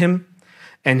burden Him.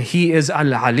 And He is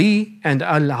Al-Ali and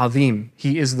Al-Azim.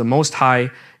 He is the Most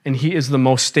High, and He is the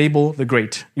most stable, the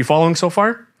great. You following so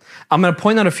far? I'm going to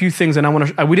point out a few things,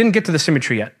 and we didn't get to the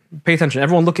symmetry yet. Pay attention.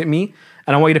 Everyone look at me,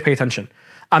 and I want you to pay attention.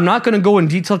 I'm not going to go in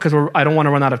detail because I don't want to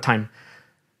run out of time.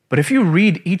 But if you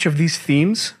read each of these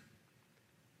themes,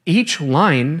 each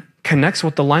line connects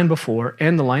with the line before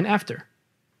and the line after.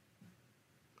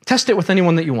 Test it with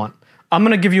anyone that you want. I'm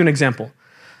going to give you an example.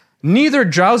 Neither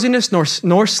drowsiness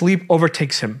nor sleep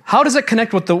overtakes Him. How does it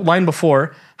connect with the line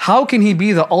before? How can He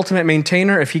be the ultimate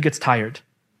maintainer if He gets tired?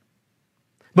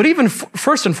 But even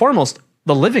first and foremost,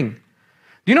 the living.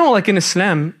 Do you know, like in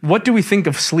Islam, what do we think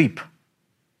of sleep?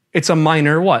 It's a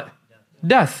minor what?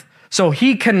 Death. So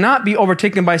He cannot be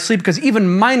overtaken by sleep because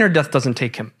even minor death doesn't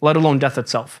take Him, let alone death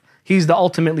itself. He's the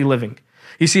ultimately living.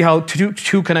 You see how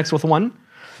two connects with one?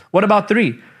 What about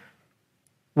 3?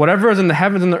 Whatever is in the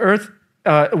heavens and the earth,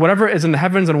 whatever is in the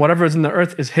heavens and whatever is in the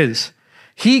earth is His.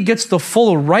 He gets the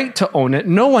full right to own it.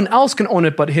 No one else can own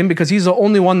it but Him because He's the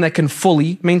only one that can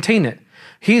fully maintain it.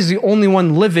 He's the only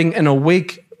one living and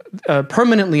awake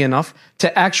permanently enough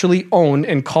to actually own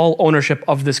and call ownership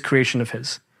of this creation of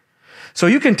His. So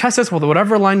you can test this with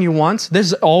whatever line you want.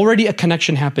 There's already a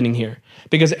connection happening here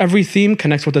because every theme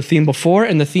connects with the theme before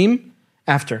and the theme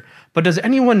after. But does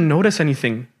anyone notice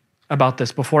anything about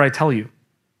this before I tell you?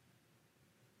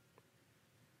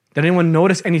 Did anyone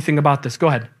notice anything about this? Go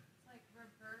ahead. Like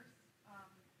reverse,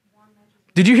 one.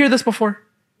 Did you hear this before?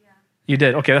 Yeah. You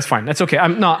did. Okay, that's fine. That's okay.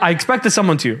 I expected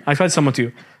someone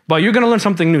to. But you're going to learn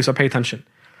something new, so pay attention.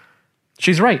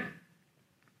 She's right.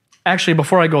 Actually,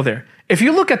 before I go there, if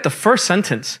you look at the first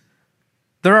sentence,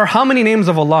 there are how many names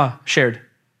of Allah shared?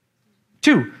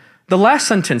 2. The last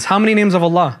sentence, how many names of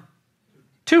Allah?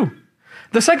 2.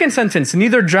 The second sentence,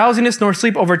 neither drowsiness nor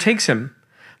sleep overtakes him.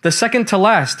 The second to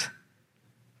last,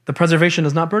 the preservation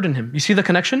does not burden him. You see the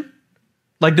connection?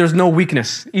 Like there's no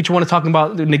weakness. Each one is talking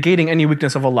about negating any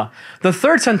weakness of Allah. The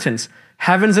third sentence,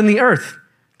 heavens and the earth.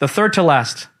 The third to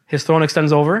last, his throne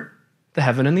extends over the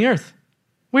heaven and the earth.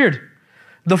 Weird.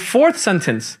 The fourth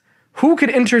sentence, who could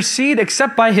intercede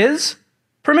except by his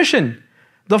permission?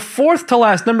 The fourth to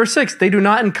last, number 6, they do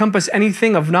not encompass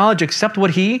anything of knowledge except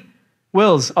what he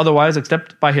wills, otherwise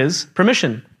except by his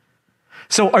permission.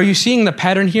 So are you seeing the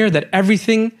pattern here that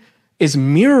everything is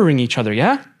mirroring each other,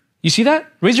 yeah? You see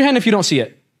that? Raise your hand if you don't see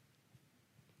it.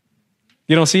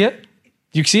 You don't see it?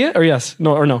 You see it or yes?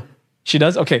 No or no? She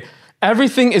does? Okay.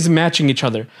 Everything is matching each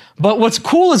other. But what's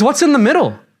cool is what's in the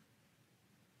middle.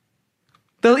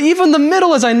 Even the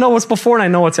middle is I know what's before and I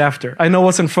know what's after. I know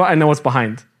what's in front, I know what's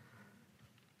behind.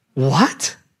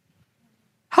 What?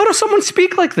 How does someone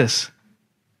speak like this?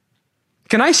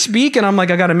 Can I speak and I'm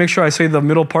like, I got to make sure I say the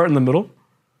middle part in the middle?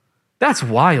 That's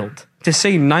wild. To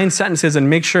say 9 sentences and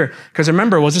make sure. Because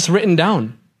remember, was this written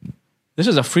down? This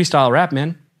is a freestyle rap,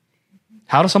 man.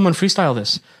 How does someone freestyle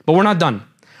this? But we're not done.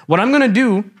 What I'm going to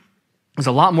do is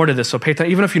a lot more to this. So pay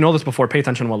attention. Even if you know this before, pay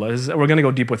attention, wallah. We're going to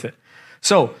go deep with it.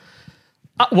 So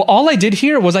all I did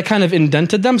here was I kind of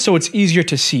indented them so it's easier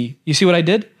to see. You see what I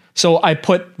did? So I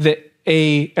put the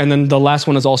A and then the last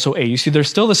one is also A. You see, they're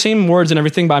still the same words and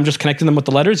everything, but I'm just connecting them with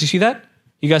the letters. You see that?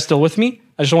 You guys still with me?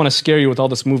 I just don't want to scare you with all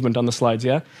this movement on the slides,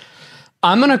 yeah?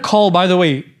 I'm going to call, by the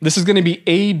way, this is going to be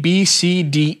A, B, C,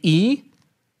 D, E.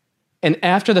 And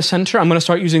after the center, I'm going to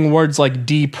start using words like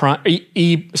D prime,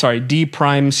 D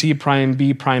prime, C prime,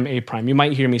 B prime, A prime. You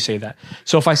might hear me say that.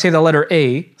 So if I say the letter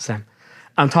A, Sam,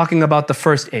 I'm talking about the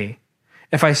first A.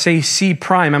 If I say C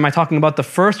prime, am I talking about the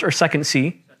first or second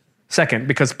C? Second,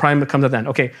 because prime comes at the end.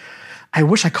 Okay. I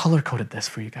wish I color-coded this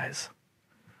for you guys.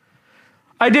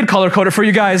 I did color-code it for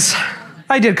you guys.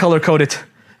 I did color-code it.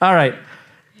 All right.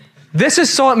 This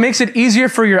is so it makes it easier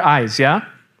for your eyes, yeah?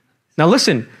 Now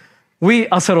listen,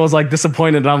 Asad was like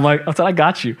disappointed, and I'm like, Asad, I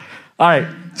got you. All right,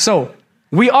 so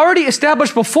we already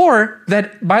established before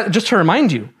that, just to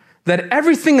remind you, that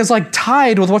everything is like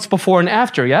tied with what's before and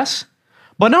after, yes?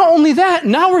 But not only that,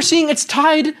 now we're seeing it's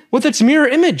tied with its mirror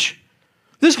image.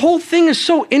 This whole thing is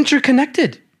so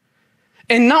interconnected.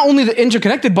 And not only the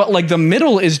interconnected, but like the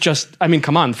middle is just, I mean,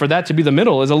 come on, for that to be the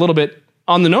middle is a little bit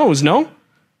on the nose, no?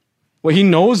 Well, he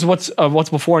knows what's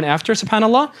before and after,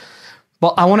 subhanAllah.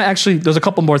 But I want to actually, there's a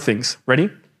couple more things. Ready?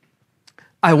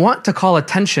 I want to call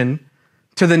attention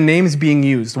to the names being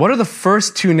used. What are the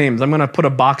first 2 names? I'm going to put a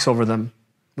box over them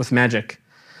with magic.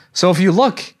 So if you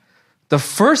look, the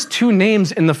first 2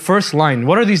 names in the first line,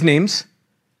 what are these names?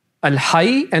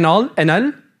 Al-Hayy and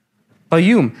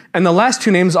Al-Qayyum. And the last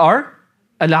 2 names are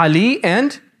Al-Ali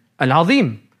and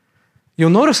Al-Azim.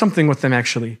 You'll notice something with them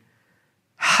actually.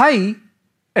 Hayy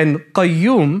and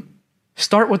Qayyum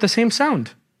start with the same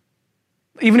sound.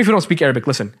 Even if you don't speak Arabic,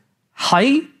 listen.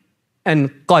 Hayy and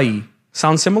Qay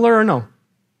sound similar or no?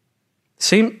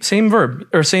 Same verb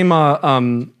or same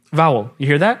vowel. You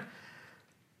hear that?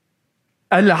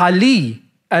 Al-Ali,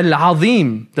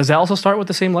 Al-Azim. Does that also start with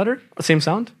the same letter, the same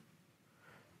sound?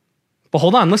 But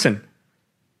hold on, listen.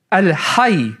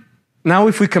 Al-Hayy. Now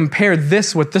if we compare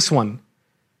this with this one,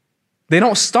 they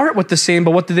don't start with the same,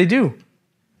 but what do?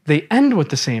 They end with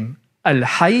the same.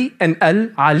 Al-Hayy and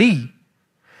Al-Ali.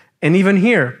 And even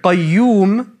here,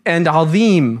 Qayyum and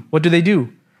Azim, what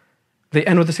do? They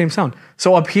end with the same sound.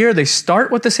 So up here, they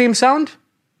start with the same sound.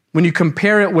 When you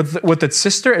compare it with its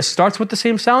sister, it starts with the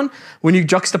same sound. When you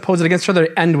juxtapose it against each other,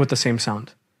 they end with the same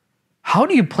sound. How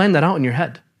do you plan that out in your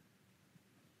head?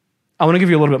 I want to give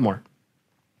you a little bit more.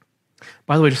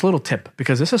 By the way, just a little tip,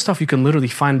 because this is stuff you can literally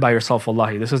find by yourself,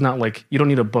 wallahi. This is not like, you don't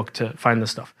need a book to find this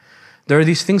stuff. There are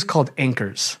these things called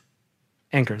anchors.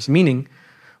 Anchors, meaning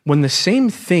when the same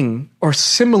thing or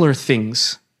similar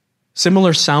things,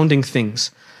 similar sounding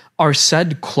things are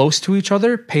said close to each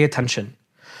other, pay attention.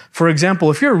 For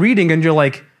example, if you're reading and you're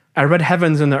like, I read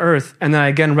heavens and the earth, and then I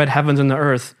again read heavens and the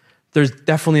earth, there's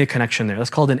definitely a connection there.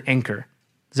 That's called an anchor.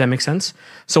 Does that make sense?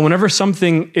 So whenever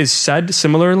something is said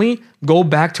similarly, go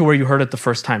back to where you heard it the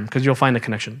first time because you'll find a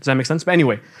connection. Does that make sense? But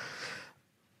anyway,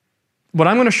 what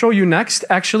I'm going to show you next,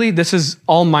 actually, this is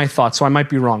all my thoughts, so I might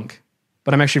be wrong.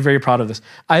 But I'm actually very proud of this.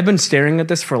 I've been staring at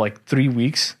this for like 3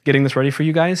 weeks, getting this ready for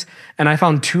you guys, and I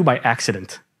found 2 by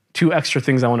accident. 2 extra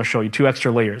things I want to show you, 2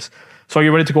 extra layers. So are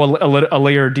you ready to go a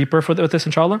layer deeper with this,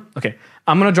 inshallah? Okay.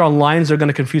 I'm going to draw lines that are going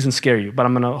to confuse and scare you, but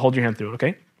I'm going to hold your hand through it,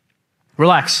 okay?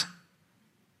 Relax.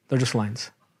 They're just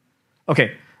lines.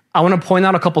 Okay. I want to point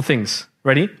out a couple things.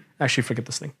 Ready? Actually, forget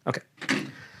this thing. Okay.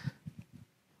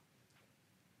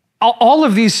 All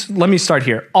of these, let me start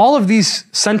here. All of these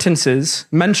sentences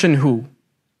mention who?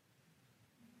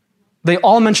 They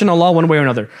all mention Allah one way or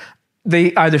another.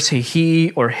 They either say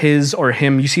he or his or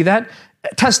him. You see that?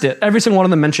 Test it. Every single one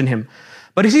of them mention him.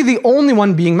 But is he the only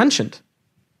one being mentioned?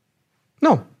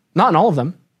 No, not in all of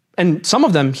them. And some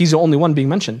of them, he's the only one being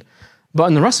mentioned. But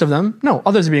in the rest of them, no,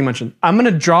 others are being mentioned. I'm going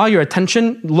to draw your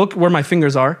attention, look where my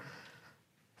fingers are,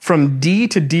 from D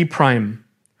to D prime.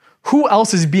 Who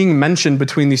else is being mentioned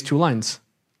between these two lines?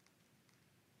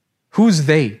 Who's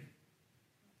they?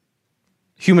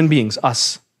 Human beings,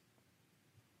 us.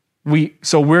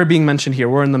 So we're being mentioned here.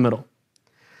 We're in the middle.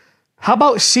 How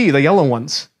about C, the yellow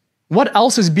ones? What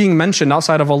else is being mentioned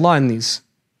outside of Allah in these?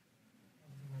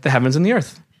 The heavens and the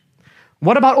earth.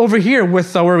 What about over here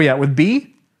with, where are we at, with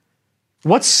B?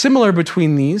 What's similar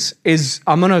between these is,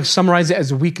 I'm going to summarize it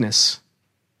as weakness.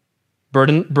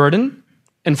 Burden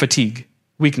and fatigue,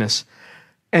 weakness.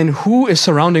 And who is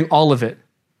surrounding all of it?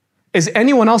 Is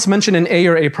anyone else mentioned in A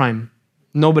or A prime?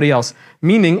 Nobody else.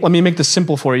 Meaning, let me make this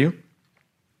simple for you.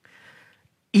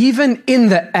 Even in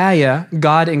the ayah,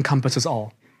 God encompasses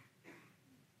all.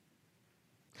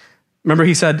 Remember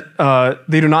he said,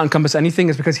 they do not encompass anything.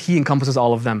 It's because he encompasses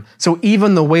all of them. So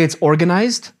even the way it's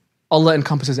organized, Allah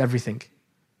encompasses everything.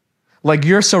 Like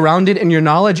you're surrounded in your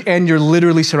knowledge and you're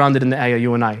literally surrounded in the ayah,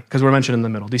 you and I, because we're mentioned in the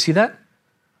middle. Do you see that?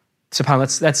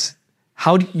 SubhanAllah, that's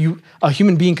how a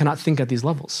human being cannot think at these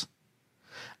levels.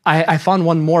 I found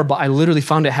one more, but I literally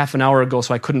found it half an hour ago,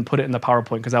 so I couldn't put it in the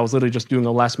PowerPoint because I was literally just doing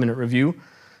a last minute review.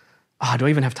 Do I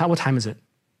even have time? What time is it?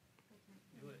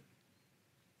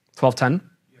 12:10?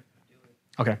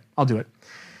 Okay, I'll do it.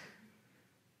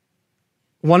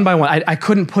 One by one, I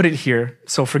couldn't put it here,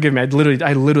 so forgive me. I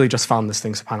literally just found this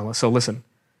thing, subhanAllah. So listen.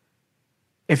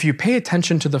 If you pay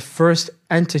attention to the first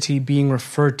entity being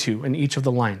referred to in each of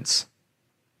the lines,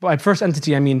 by first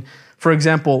entity I mean, for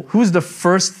example, who's the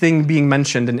first thing being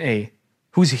mentioned in A?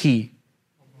 Who's he?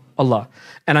 Allah.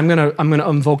 And I'm gonna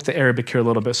invoke the Arabic here a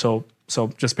little bit, so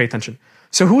just pay attention.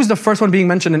 So who's the first one being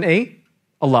mentioned in A?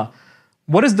 Allah.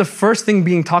 What is the first thing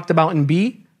being talked about in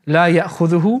B? La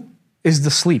ya'khuduhu is the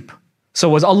sleep. So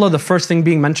was Allah the first thing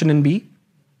being mentioned in B?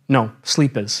 No,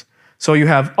 sleep is. So you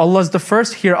have Allah's the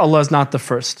first, here Allah is not the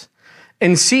first.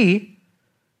 In C,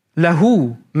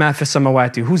 lahu ma fi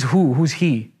samawati. Who's who? Who's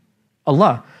he?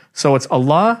 Allah. So it's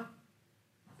Allah,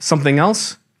 something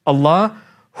else, Allah.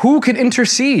 Who could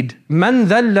intercede? Man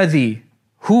dhal ladhi.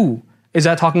 Who? Is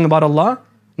that talking about Allah?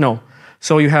 No.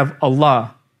 So you have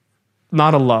Allah,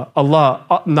 not Allah.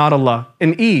 Allah, not Allah.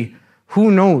 In E,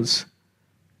 who knows?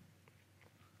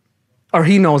 Or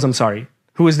he knows, I'm sorry.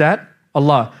 Who is that?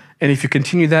 Allah. And if you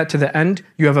continue that to the end,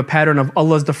 you have a pattern of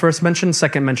Allah's the first mention,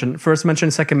 second mention, first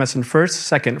mention, second mention, first,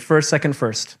 second, first, second,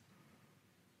 first.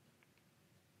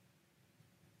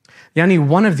 Yani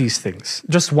one of these things,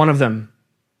 just one of them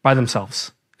by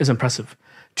themselves is impressive.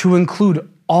 To include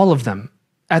all of them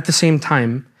at the same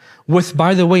time with,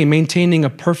 by the way, maintaining a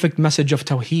perfect message of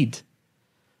Tawheed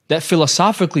that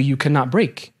philosophically you cannot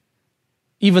break.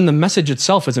 Even the message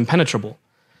itself is impenetrable.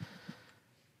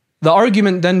 The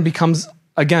argument then becomes,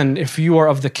 again, if you are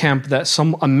of the camp that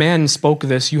a man spoke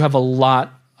this, you have a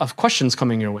lot of questions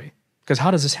coming your way. Because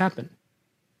how does this happen?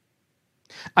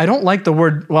 I don't like the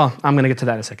word, well, I'm going to get to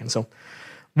that in a second. So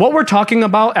what we're talking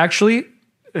about actually,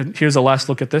 here's a last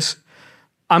look at this.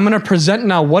 I'm going to present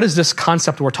now, what is this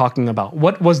concept we're talking about?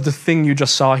 What was the thing you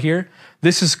just saw here?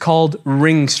 This is called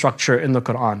ring structure in the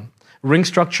Quran. Ring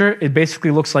structure, it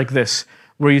basically looks like this,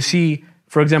 where you see,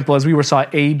 for example, as we saw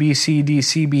A, B, C, D,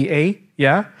 C, B, A,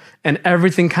 yeah? And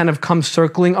everything kind of comes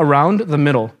circling around the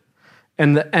middle.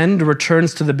 And the end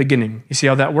returns to the beginning. You see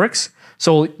how that works?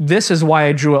 So this is why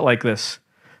I drew it like this.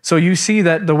 So you see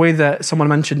that the way that someone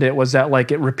mentioned it was that like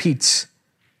it repeats,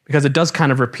 because it does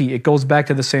kind of repeat. It goes back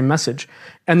to the same message.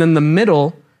 And then the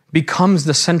middle becomes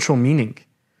the central meaning.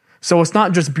 So it's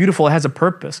not just beautiful, it has a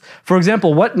purpose. For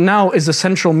example, what now is the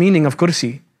central meaning of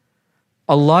Kursi?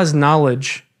 Allah's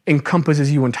knowledge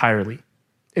encompasses you entirely,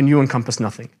 and you encompass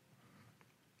nothing.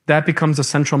 That becomes the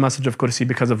central message of Kursi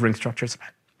because of ring structure,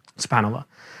 subhanAllah.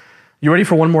 You ready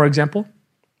for one more example?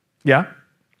 Yeah?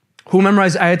 Who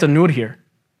memorized Ayat an-Nur here?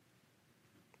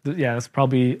 Yeah, that's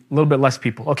probably a little bit less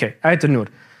people. Okay, Ayat an-Nur.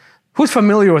 Who's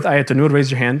familiar with Ayat an-Nur?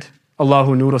 Raise your hand.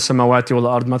 Allahu nuru samawati wal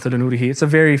ard mathalu nurihi. It's a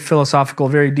very philosophical,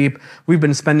 very deep. We've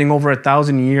been spending over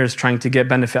 1,000 years trying to get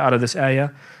benefit out of this ayah.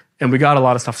 And we got a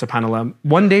lot of stuff, subhanAllah.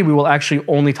 One day we will actually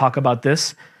only talk about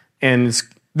this, and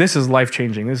this is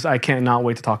life-changing. I cannot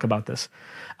wait to talk about this.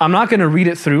 I'm not going to read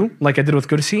it through like I did with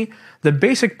Kursi. The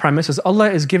basic premise is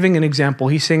Allah is giving an example.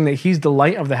 He's saying that He's the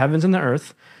light of the heavens and the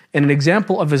earth, and an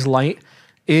example of His light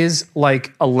is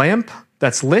like a lamp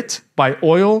that's lit by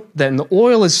oil, then the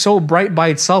oil is so bright by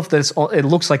itself that it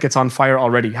looks like it's on fire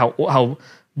already, how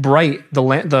bright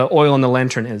the oil in the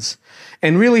lantern is.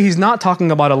 And really, He's not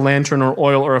talking about a lantern or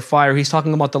oil or a fire. He's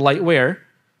talking about the light where?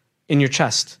 In your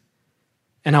chest.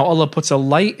 And how Allah puts a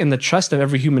light in the chest of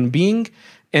every human being.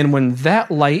 And when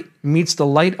that light meets the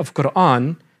light of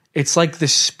Quran, it's like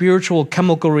this spiritual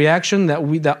chemical reaction that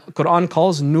Quran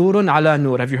calls nurun ala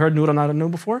nur. Have you heard nurun ala nur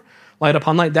before? Light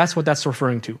upon light, that's what that's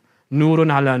referring to.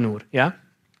 Nurun ala nur, yeah?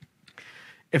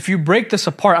 If you break this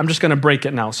apart, I'm just going to break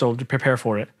it now, so to prepare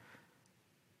for it.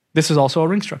 This is also a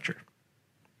ring structure.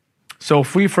 So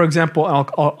if we, for example,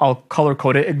 I'll color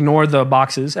code it, ignore the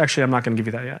boxes. Actually, I'm not going to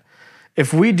give you that yet.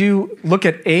 If we look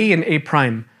at A and A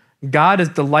prime, God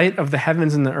is the light of the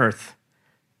heavens and the earth.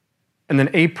 And then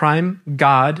A prime,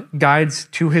 God guides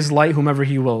to His light whomever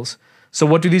He wills. So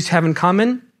what do these have in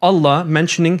common? Allah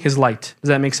mentioning His light. Does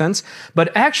that make sense?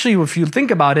 But actually, if you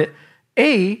think about it,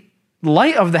 A,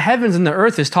 light of the heavens and the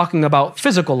earth is talking about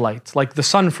physical light, like the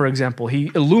sun, for example.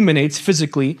 He illuminates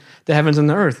physically the heavens and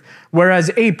the earth. Whereas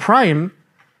A prime,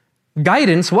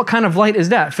 guidance, what kind of light is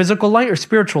that? Physical light or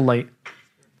spiritual light?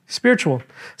 Spiritual.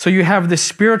 So you have this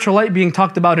spiritual light being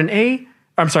talked about in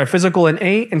physical in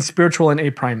A and spiritual in A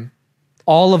prime.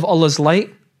 All of Allah's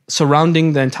light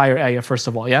surrounding the entire ayah, first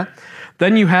of all, yeah?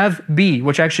 Then you have B,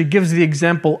 which actually gives the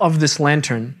example of this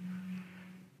lantern.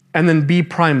 And then B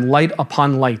prime, light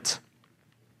upon light.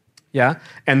 Yeah?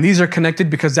 And these are connected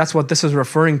because that's what this is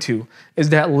referring to, is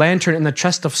that lantern in the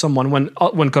chest of someone, when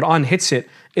Quran hits it,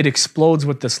 it explodes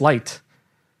with this light.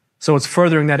 So it's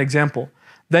furthering that example.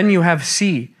 Then you have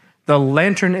C, the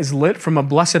lantern is lit from a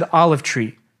blessed olive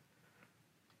tree.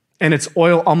 And its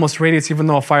oil almost radiates even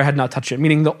though a fire had not touched it.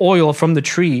 Meaning the oil from the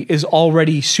tree is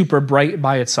already super bright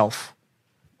by itself.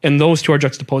 And those two are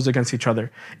juxtaposed against each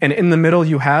other. And in the middle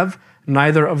you have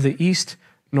neither of the east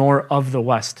nor of the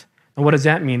west. And what does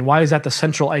that mean? Why is that the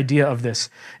central idea of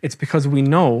this? It's because we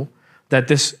know that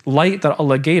this light that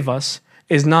Allah gave us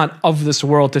is not of this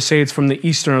world to say it's from the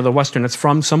eastern or the western. It's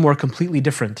from somewhere completely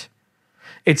different.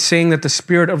 It's saying that the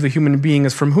spirit of the human being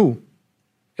is from who?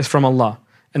 It's from Allah.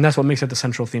 And that's what makes it the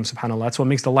central theme, subhanAllah. That's what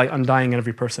makes the light undying in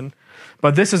every person.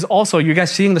 But this is also, you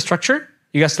guys seeing the structure?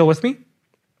 You guys still with me?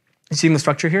 You seeing the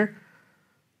structure here?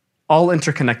 All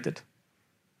interconnected.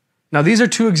 Now these are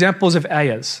two examples of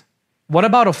ayahs. What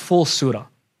about a full surah?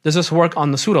 Does this work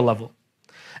on the surah level?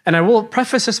 And I will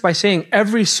preface this by saying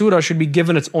every surah should be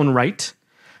given its own right.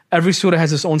 Every surah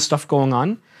has its own stuff going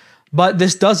on. But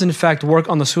this does in fact work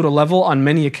on the surah level on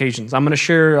many occasions. I'm going to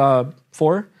share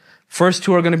 4. First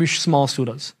 2 are going to be small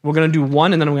surahs. We're going to do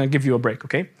 1 and then I'm going to give you a break,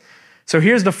 okay? So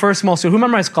here's the first small surah. Who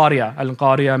memorized Qariya?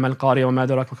 Al-Qariya, Mal-Qariya, wa ma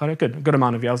adraka mal-Qariya? Good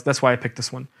amount of you. That's why I picked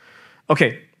this one.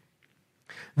 Okay.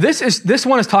 This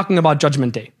one is talking about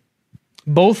Judgment Day.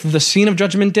 Both the scene of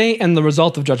Judgment Day and the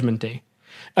result of Judgment Day.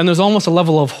 And there's almost a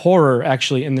level of horror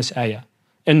actually in this ayah.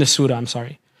 In this surah, I'm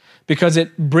sorry. Because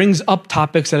it brings up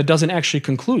topics that it doesn't actually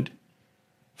conclude.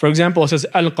 For example, it says,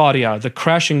 Al-Qariya, the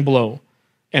crashing blow.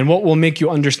 And what will make you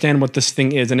understand what this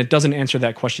thing is? And it doesn't answer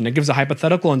that question. It gives a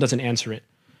hypothetical and doesn't answer it.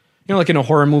 You know, like in a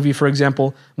horror movie, for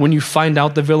example, when you find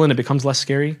out the villain, it becomes less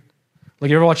scary. Like,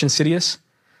 you ever watch Insidious?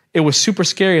 It was super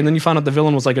scary, and then you found out the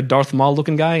villain was like a Darth Maul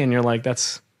looking guy, and you're like,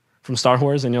 that's from Star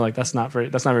Wars, and you're like, that's not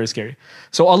very scary.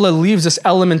 So Allah leaves this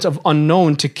element of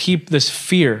unknown to keep this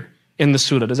fear in the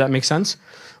surah. Does that make sense?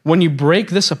 When you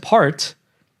break this apart,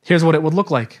 here's what it would look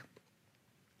like.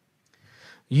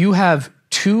 You have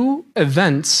 2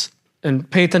 events,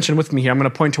 and pay attention with me here. I'm going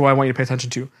to point to what I want you to pay attention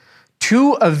to.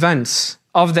 2 events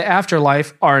of the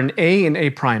afterlife are an A and A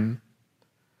prime.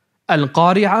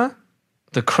 Al-Qari'ah,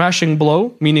 the crashing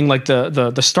blow, meaning like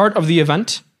the start of the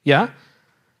event, yeah?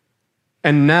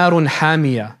 And Narun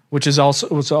Hamiya, which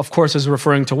of course is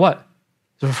referring to what?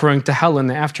 It's referring to hell in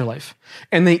the afterlife.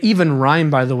 And they even rhyme,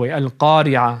 by the way.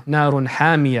 Al-Qari'ah, Narun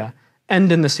Hamiya,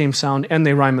 end in the same sound, and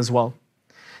they rhyme as well.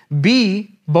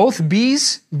 B, both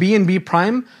B's, B and B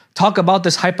prime, talk about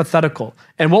this hypothetical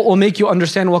and what will make you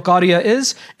understand what Qariya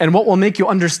is and what will make you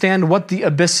understand what the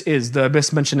abyss is, the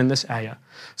abyss mentioned in this ayah.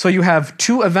 So you have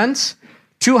 2 events,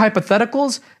 2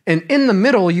 hypotheticals, and in the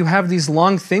middle you have these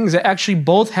long things that actually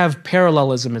both have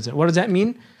parallelism. What does that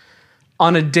mean?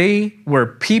 On a day where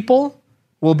people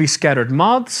will be scattered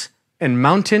moths and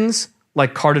mountains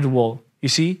like carded wool. You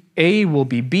see, A will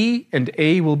be B and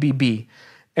A will be B.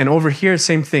 And over here,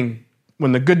 same thing.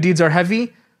 When the good deeds are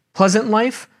heavy, pleasant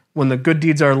life. When the good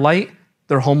deeds are light,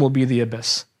 their home will be the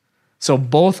abyss. So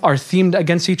both are themed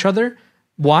against each other.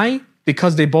 Why?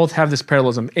 Because they both have this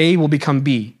parallelism. A will become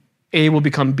B. A will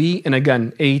become B, and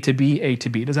again, A to B, A to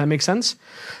B. Does that make sense?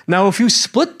 Now, if you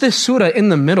split this surah in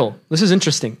the middle, this is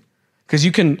interesting. Because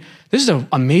this is an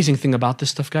amazing thing about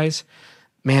this stuff, guys.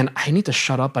 Man, I need to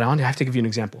shut up, but I have to give you an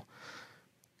example.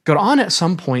 Quran at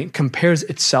some point compares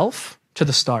itself to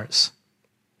the stars.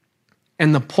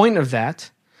 And the point of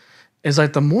that is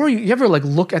like the more you ever like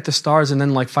look at the stars and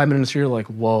then like 5 minutes you're like,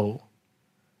 whoa.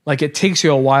 Like it takes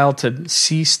you a while to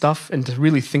see stuff and to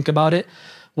really think about it.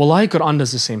 Wallahi, Quran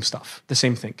does the same stuff, the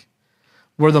same thing.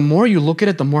 Where the more you look at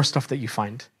it, the more stuff that you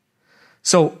find.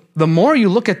 So the more you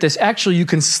look at this, actually you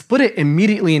can split it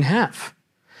immediately in half.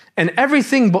 And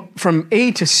everything from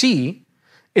A to C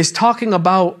is talking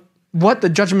about what the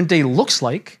judgment day looks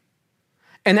like.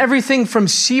 And everything from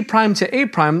C prime to A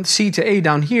prime, C to A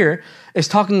down here, is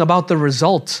talking about the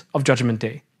result of judgment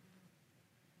day.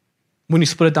 When you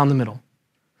split it down the middle.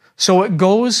 So it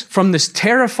goes from this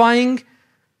terrifying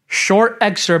short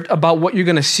excerpt about what you're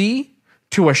going to see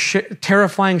to a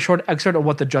terrifying short excerpt of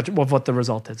what the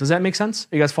result is. Does that make sense?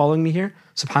 Are you guys following me here?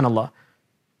 SubhanAllah.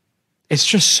 It's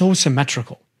just so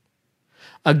symmetrical.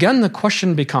 Again, the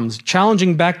question becomes,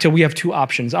 challenging back to we have two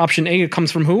options. Option A, it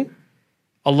comes from who?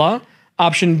 Allah.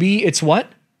 Option B, it's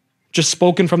what? Just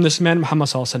spoken from this man, Muhammad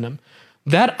Sallallahu Alaihi Wasallam.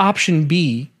 That option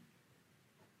B,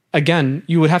 again,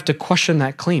 you would have to question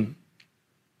that claim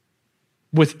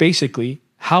with basically,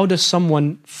 how does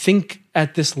someone think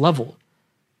at this level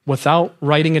without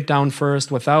writing it down first,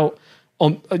 without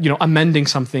amending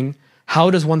something?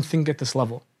 How does one think at this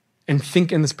level and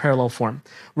think in this parallel form?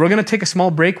 We're going to take a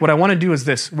small break. What I want to do is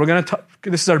this.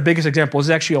 This is our biggest example. This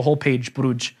is actually a whole page,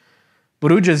 Buruj.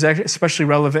 Buruj is especially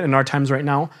relevant in our times right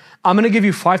now. I'm going to give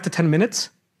you 5 to 10 minutes.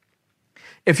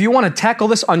 If you want to tackle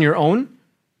this on your own,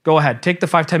 go ahead. Take the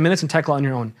 5-10 minutes and tackle it on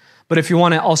your own. But if you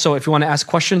want to ask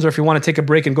questions or if you want to take a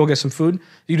break and go get some food,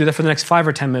 you do that for the next 5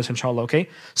 or 10 minutes, inshallah, okay?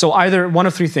 So either one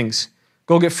of three things.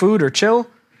 Go get food or chill.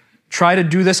 Try to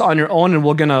do this on your own and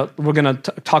we're gonna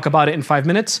talk about it in 5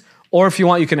 minutes. Or if you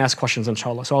want, you can ask questions,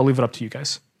 inshallah. So I'll leave it up to you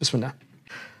guys. Bismillah.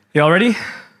 You all ready?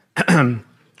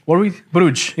 What are we?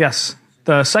 Buruj, yes.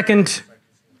 The second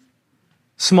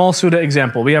small surah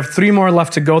example. We have 3 more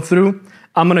left to go through.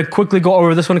 I'm going to quickly go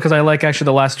over this one because I like actually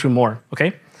the last 2 more,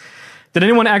 okay? Did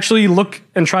anyone actually look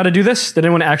and try to do this? Did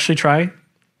anyone actually try?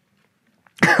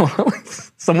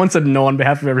 Someone said no on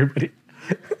behalf of everybody.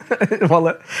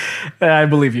 Well, I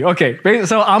believe you. Okay,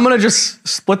 so I'm going to just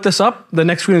split this up. The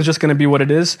next screen is just going to be what it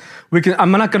is.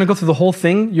 I'm not going to go through the whole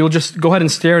thing. You'll just go ahead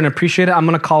and stare and appreciate it. I'm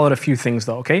going to call it a few things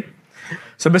though, okay?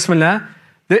 So Bismillah.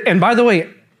 And by the way,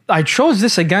 I chose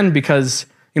this again because,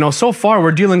 so far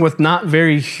we're dealing with not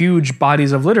very huge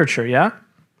bodies of literature, yeah?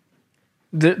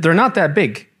 They're not that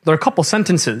big. They're a couple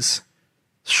sentences.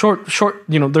 Short,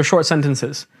 they're short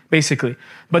sentences, basically.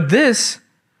 But this,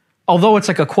 although it's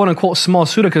like a quote-unquote small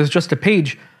surah because it's just a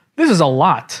page, this is a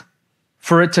lot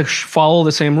for it to follow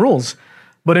the same rules.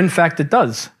 But in fact, it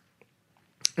does.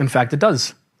 In fact, it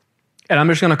does. And I'm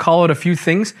just going to call it a few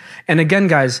things. And again,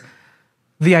 guys,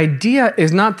 the idea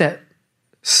is not that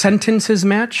sentences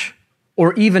match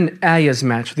or even ayahs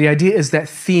match. The idea is that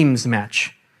themes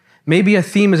match. Maybe a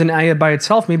theme is an ayah by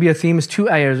itself. Maybe a theme is 2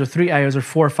 ayahs or 3 ayahs or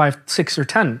 4, 5, 6 or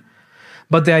 10.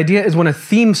 But the idea is when a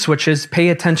theme switches, pay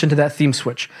attention to that theme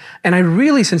switch. And I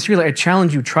really, sincerely, I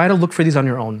challenge you, try to look for these on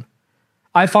your own.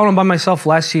 I found them by myself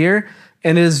last year,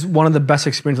 and it is one of the best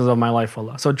experiences of my life,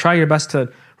 Allah. So try your best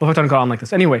to reflect on Quran like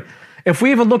this. Anyway, if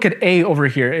we even look at A over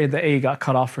here, the A got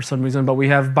cut off for some reason, but we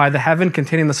have by the heaven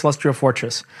containing the celestial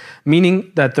fortress,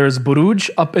 meaning that there's buruj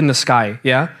up in the sky,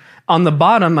 yeah? On the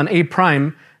bottom, on A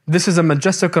prime, this is a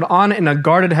majestic Quran in a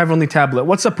guarded heavenly tablet.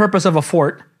 What's the purpose of a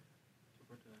fort?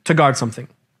 To guard something.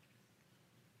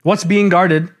 What's being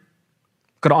guarded?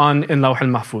 Quran in Lawh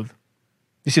al-Mahfuz.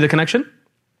 You see the connection?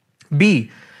 B,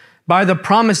 by the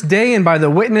promised day and by the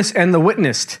witness and the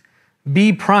witnessed.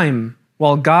 B prime,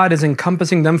 while God is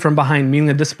encompassing them from behind, meaning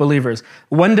the disbelievers.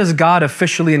 When does God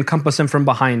officially encompass them from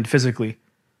behind physically?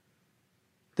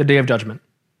 The day of judgment.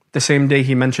 The same day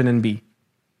he mentioned in B.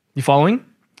 You following?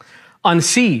 On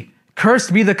C,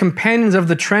 cursed be the companions of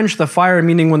the trench, the fire,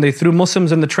 meaning when they threw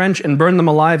Muslims in the trench and burned them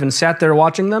alive and sat there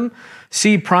watching them.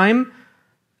 C prime,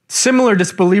 similar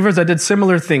disbelievers that did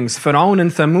similar things. Fir'aun and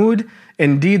Thamud,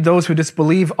 indeed those who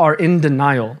disbelieve are in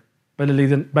denial. بَلَ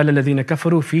الَّذِينَ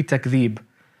كَفَرُوا فِي تَكْذِيبٍ.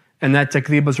 And that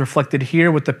takdhib was reflected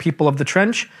here with the people of the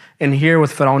trench and here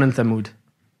with Fir'aun and Thamud.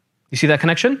 You see that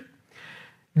connection?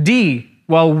 D,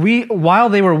 while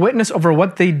they were witness over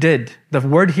what they did, the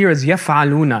word here is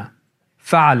يَفْعَلُونَ.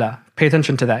 fa'ala. Pay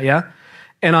attention to that, yeah?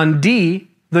 And on D,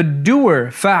 the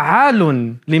doer,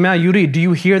 fa'alun lima yurid. Do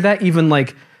you hear that? Even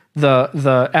like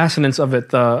the assonance of it,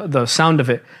 the sound of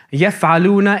it.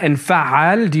 Yaf'aluna and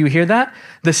fa'al, do you hear that?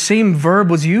 The same verb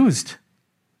was used.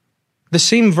 The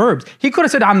same verbs. He could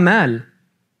have said ammal.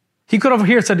 He could have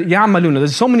here said ya'maluna.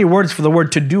 There's so many words for the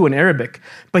word to do in Arabic,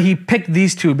 but he picked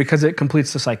these two because it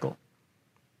completes the cycle.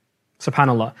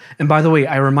 SubhanAllah. And by the way,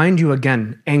 I remind you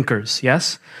again, anchors,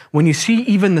 yes? When you see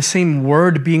even the same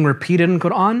word being repeated in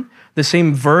Quran, the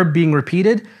same verb being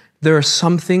repeated, there is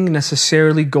something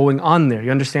necessarily going on there.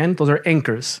 You understand? Those are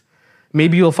anchors.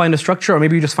 Maybe you'll find a structure or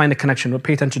maybe you just find a connection, but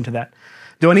pay attention to that.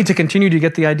 Do I need to continue to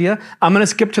get the idea? I'm going to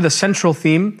skip to the central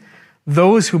theme.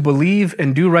 Those who believe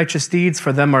and do righteous deeds,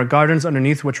 for them are gardens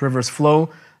underneath which rivers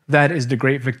flow. That is the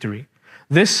great victory.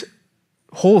 This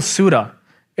whole surah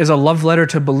is a love letter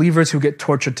to believers who get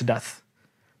tortured to death.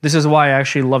 This is why I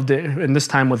actually loved it in this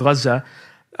time with Gaza.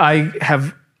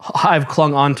 I've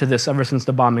clung on to this ever since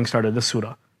the bombing started, this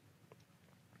surah.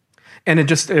 And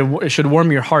it should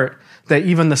warm your heart that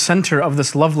even the center of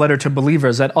this love letter to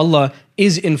believers, that Allah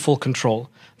is in full control,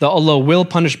 that Allah will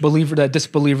punish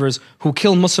disbelievers who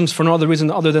kill Muslims for no other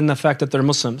reason other than the fact that they're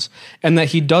Muslims, and that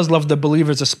He does love the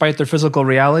believers despite their physical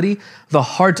reality. The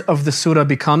heart of the surah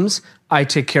becomes, I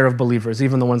take care of believers,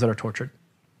 even the ones that are tortured.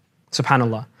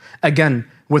 SubhanAllah. Again,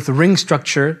 with ring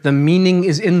structure, the meaning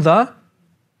is in the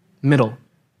middle.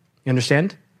 You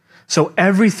understand? So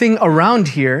everything around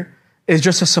here is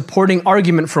just a supporting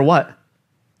argument for what?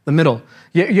 The middle.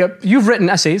 You've written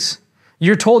essays.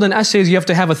 You're told in essays you have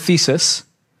to have a thesis,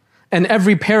 and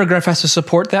every paragraph has to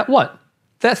support that what?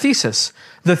 That thesis.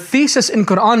 The thesis in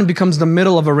Quran becomes the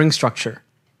middle of a ring structure,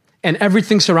 and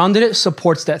everything surrounding it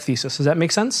supports that thesis. Does that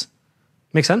make sense?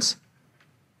 Make sense?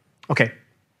 Okay.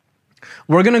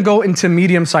 We're going to go into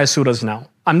medium-sized surahs now.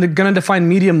 I'm going to define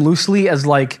medium loosely as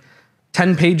like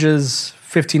 10 pages,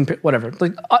 15, whatever.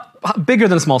 Like bigger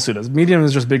than small surahs. Medium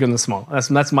is just bigger than small.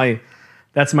 That's my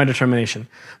determination.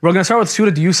 We're going to start with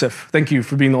Surah Yusuf. Thank you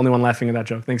for being the only one laughing at that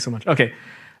joke. Thanks so much. Okay.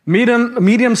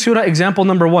 Medium surah, example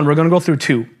number 1. We're going to go through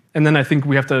 2. And then I think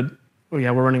we have to,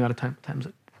 we're running out of time. Time's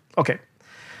it. Okay.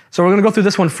 So we're going to go through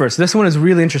this one first. This one is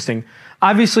really interesting.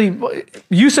 Obviously,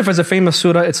 Yusuf is a famous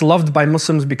surah. It's loved by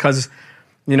Muslims because,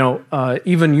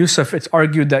 even Yusuf, it's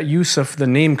argued that Yusuf, the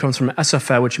name comes from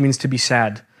asafa, which means to be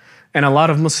sad. And a lot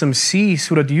of Muslims see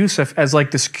Surah Yusuf as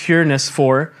like this cureness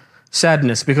for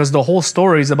sadness, because the whole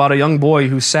story is about a young boy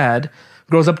who's sad,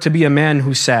 grows up to be a man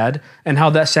who's sad, and how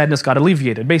that sadness got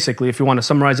alleviated. Basically, if you want to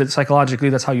summarize it psychologically,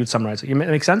 that's how you'd summarize it. It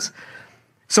make sense?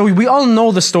 So we all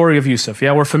know the story of Yusuf.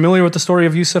 Yeah, we're familiar with the story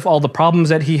of Yusuf, all the problems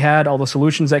that he had, all the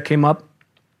solutions that came up.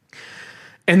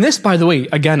 And this, by the way,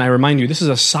 again, I remind you, this is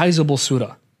a sizable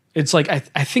surah. It's like, I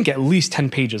think at least 10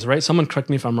 pages, right? Someone correct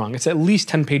me if I'm wrong. It's at least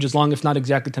 10 pages long, if not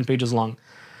exactly 10 pages long.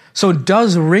 So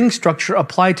does ring structure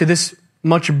apply to this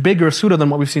much bigger surah than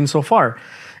what we've seen so far?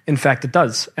 In fact, it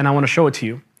does. And I want to show it to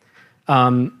you.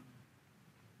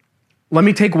 Let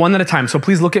me take one at a time. So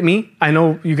please look at me. I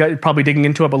know you guys are probably digging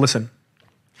into it, but listen.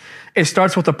 It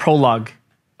starts with a prologue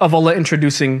of Allah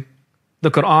introducing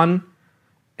the Quran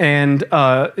and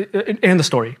the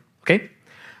story, okay?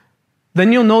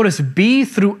 Then you'll notice B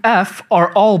through F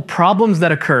are all problems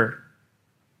that occur.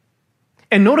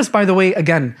 And notice, by the way,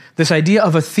 again, this idea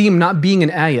of a theme not being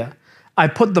an ayah. I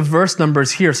put the verse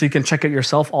numbers here so you can check it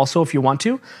yourself also if you want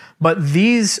to. But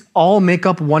these all make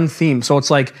up one theme. So it's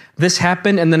like this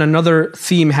happened and then another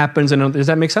theme happens. And does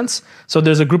that make sense? So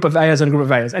there's a group of ayahs and a group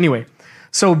of ayahs. Anyway,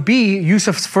 so B,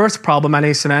 Yusuf's first problem,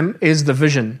 alayhi salam, is the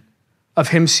vision of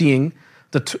him seeing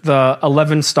the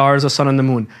 11 stars, the sun and the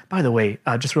moon. By the way,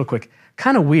 just real quick,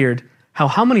 kind of weird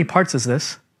how many parts is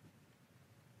this?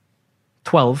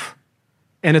 12.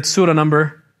 And it's surah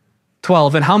number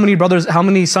 12. And how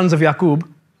many sons of Yaqub?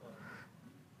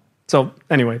 So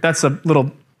anyway, that's a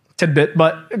little tidbit.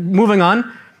 But moving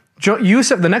on,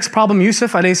 Yusuf, the next problem,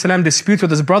 Yusuf alayhi salam disputes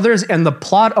with his brothers and the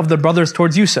plot of the brothers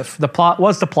towards Yusuf.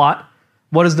 What's the plot?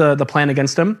 What is the plan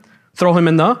against him? Throw him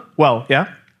in the well,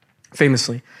 yeah?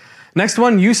 Famously. Next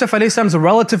one, Yusuf alayhi salam's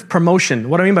relative promotion.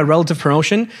 What do I mean by relative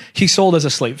promotion? He's sold as a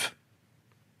slave.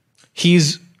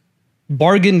 He's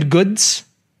bargained goods,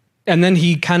 and then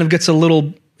he kind of gets a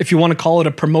little, if you want to call it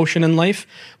a promotion in life,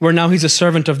 where now he's a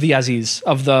servant of the Aziz,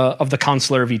 of the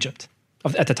counselor of Egypt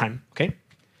at the time, okay?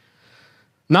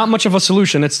 Not much of a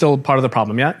solution, it's still part of the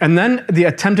problem, yeah? And then the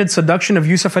attempted seduction of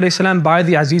Yusuf alayhi salam by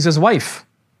the Aziz's wife.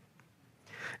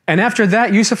 And after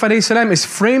that, Yusuf alayhi salam is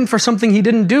framed for something he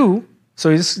didn't do. So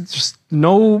he's just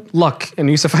no luck in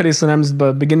Yusuf alayhi salam's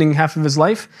beginning half of his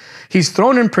life. He's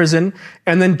thrown in prison,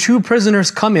 and then 2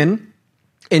 prisoners come in,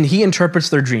 and he interprets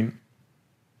their dream.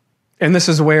 And this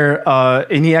is where,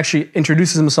 and he actually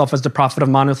introduces himself as the prophet of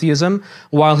monotheism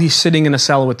while he's sitting in a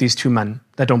cell with these two men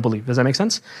that don't believe. Does that make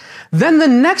sense? Then the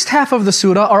next half of the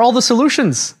surah are all the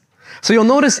solutions. So you'll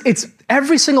notice it's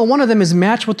every single one of them is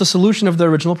matched with the solution of the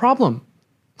original problem.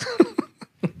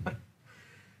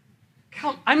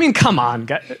 Come on,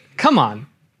 guys. Come on.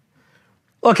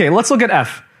 Okay, let's look at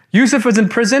F. Yusuf is in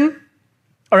prison,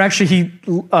 or actually he's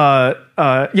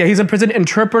in prison,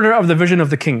 interpreter of the vision of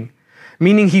the king.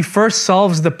 Meaning he first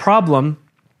solves the problem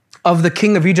of the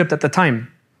king of Egypt at the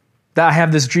time. That I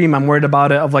have this dream, I'm worried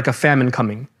about it, of like a famine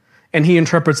coming. And he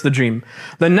interprets the dream.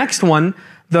 The next one,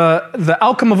 the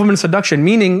outcome of woman's seduction,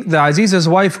 meaning the Aziz's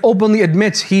wife openly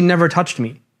admits he never touched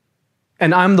me.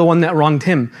 And I'm the one that wronged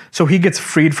him. So he gets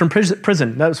freed from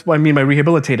prison. That's what I mean by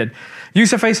rehabilitated.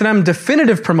 Yusuf a.s.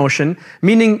 definitive promotion,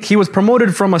 meaning he was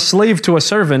promoted from a slave to a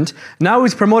servant. Now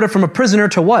he's promoted from a prisoner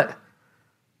to what?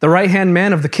 The right-hand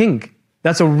man of the king.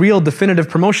 That's a real definitive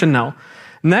promotion now.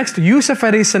 Next, Yusuf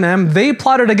a.s., they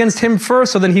plotted against him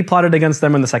first, so then he plotted against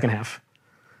them in the second half.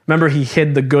 Remember, he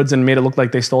hid the goods and made it look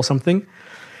like they stole something?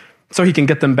 So he can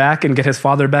get them back and get his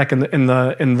father back in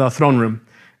the throne room.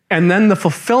 And then the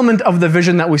fulfillment of the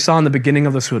vision that we saw in the beginning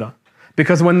of the surah.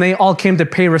 Because when they all came to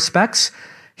pay respects,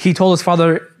 he told his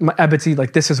father, Abati,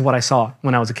 like, this is what I saw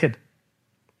when I was a kid.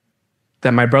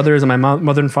 That my brothers and my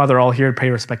mother and father are all here to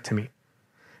pay respect to me.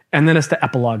 And then it's the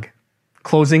epilogue,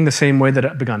 closing the same way that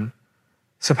it begun.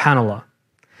 Subhanallah.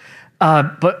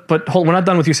 But hold, we're not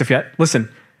done with Yusuf yet.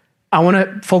 Listen, I want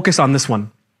to focus on this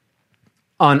one,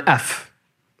 on F.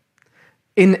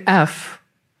 In F,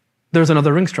 there's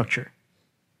another ring structure.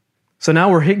 So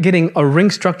now we're getting a ring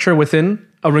structure within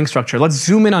a ring structure. Let's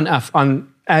zoom in on F,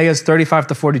 on ayahs 35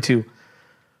 to 42.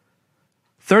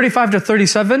 35 to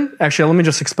 37, actually, let me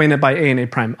just explain it by A and A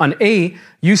prime. On A,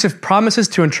 Yusuf promises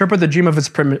to interpret the dream of his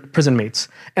prison mates.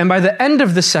 And by the end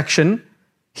of this section,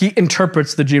 he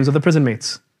interprets the dreams of the prison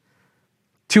mates.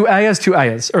 2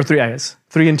 ayahs, or 3 ayahs,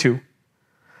 3 and 2.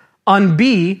 On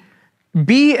B,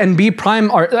 B and B prime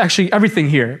are actually everything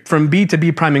here, from B to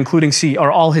B prime, including C,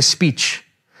 are all his speech.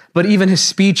 But even his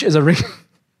speech is a ring.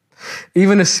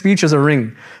 Even his speech is a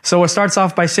ring. So it starts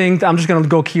off by saying, I'm just going to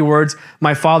go keywords.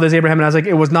 My fathers, Abraham and Isaac,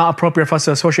 it was not appropriate for us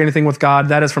to associate anything with God.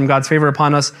 That is from God's favor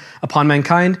upon us, upon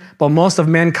mankind. But most of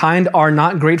mankind are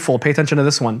not grateful. Pay attention to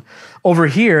this one. Over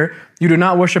here, you do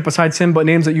not worship besides him, but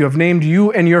names that you have named, you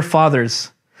and your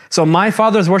fathers. So my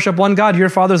fathers worship one God, your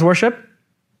fathers worship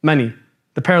many.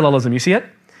 The parallelism, you see it?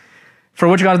 For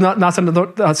which God has not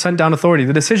sent down authority.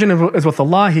 The decision is with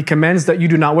Allah. He commands that you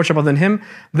do not worship other than him.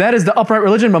 That is the upright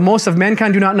religion, but most of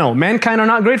mankind do not know. Mankind are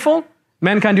not grateful.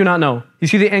 Mankind do not know. You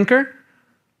see the anchor?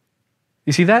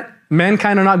 You see that?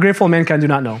 Mankind are not grateful. Mankind do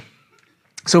not know.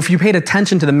 So if you paid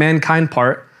attention to the mankind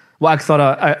part,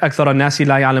 وَأَكْثَرَ النَّاسِ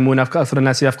لَا يَعْلَمُونَ أَكْثَرَ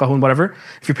النَّاسِ يَفْقَهُونَ, whatever.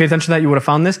 If you pay attention to that, you would have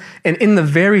found this. And in the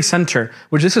very center,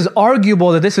 which this is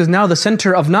arguable that this is now the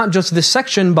center of not just this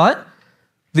section, but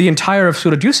the entire of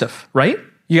Surah Yusuf, right?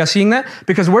 You guys seeing that?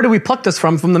 Because where do we pluck this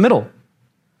from? From the middle.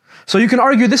 So you can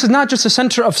argue this is not just the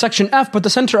center of section F, but the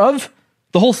center of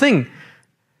the whole thing.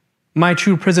 My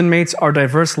true prison mates are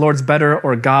diverse lords better,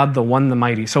 or God, the one, the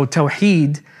mighty. So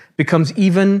Tawheed becomes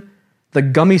even the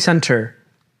gummy center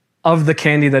of the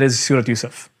candy that is Surah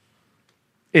Yusuf,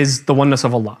 is the oneness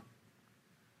of Allah.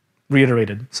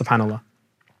 Reiterated, subhanAllah.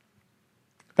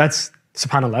 That's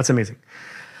subhanAllah, that's amazing.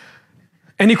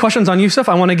 Any questions on Yusuf?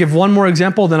 I want to give one more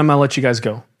example, then I'm going to let you guys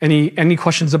go. Any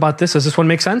questions about this? Does this one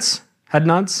make sense? Head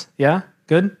nods? Yeah?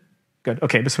 Good? Good.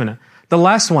 Okay, bismillah. The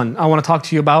last one I want to talk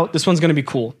to you about, this one's going to be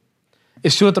cool,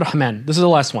 is Surah Rahman. This is the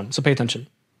last one, so pay attention.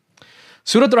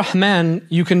 Surah Rahman,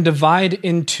 you can divide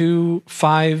into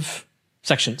 5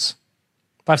 sections.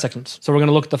 5 sections. So we're going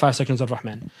to look at the 5 sections of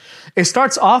Rahman. It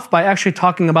starts off by actually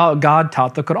talking about God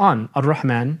taught the Quran.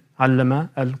 Ar-Rahman, allama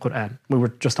al-Quran. We were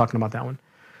just talking about that one.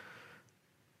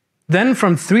 Then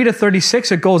from 3 to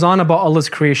 36, it goes on about Allah's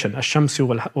creation. Ash-Shamsu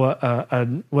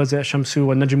wal-Najmu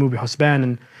bi-Husban.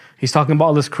 And he's talking about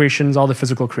Allah's creations, all the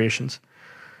physical creations.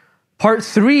 Part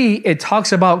 3, it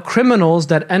talks about criminals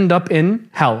that end up in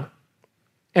hell.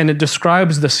 And it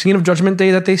describes the scene of Judgment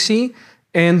Day that they see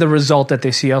and the result that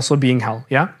they see also being hell.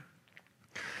 Yeah?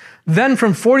 Then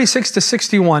from 46 to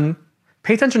 61,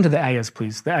 pay attention to the ayahs,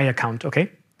 please. The ayah count,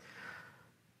 okay?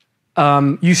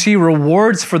 You see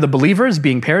rewards for the believers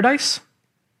being paradise.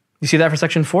 You see that for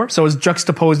section 4? So it's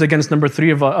juxtaposed against number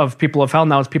 3 of people of hell.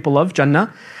 Now it's people of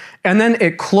Jannah. And then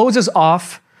it closes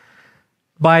off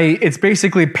by, it's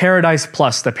basically paradise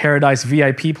plus, the paradise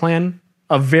VIP plan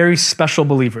of very special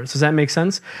believers. Does that make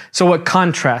sense? So it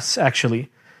contrasts, actually.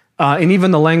 And even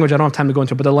the language, I don't have time to go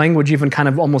into it, but the language even kind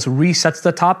of almost resets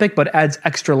the topic, but adds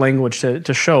extra language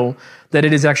to show that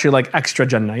it is actually like extra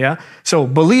Jannah, yeah? So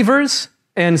believers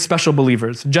and special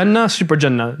believers. Jannah, super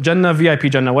Jannah. Jannah, VIP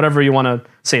Jannah, whatever you want to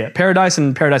say it. Paradise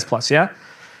and Paradise Plus, yeah?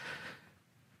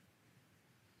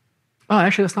 Oh,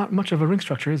 actually, that's not much of a ring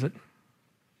structure, is it?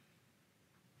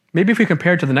 Maybe if we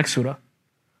compare it to the next surah.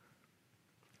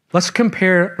 Let's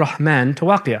compare Rahman to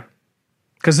Waqiyah.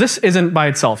 Because this isn't by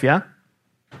itself, yeah?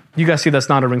 You guys see that's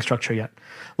not a ring structure yet.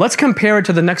 Let's compare it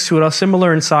to the next surah,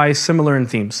 similar in size, similar in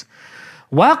themes.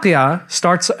 Waqiyah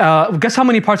starts, guess how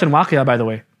many parts in Waqiyah, by the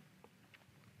way?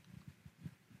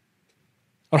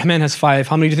 Rahman has 5.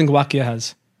 How many do you think Waqiyah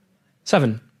has?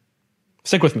 7.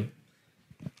 Stick with me.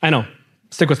 I know.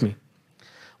 Stick with me.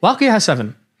 Waqiyah has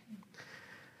 7.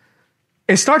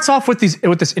 It starts off with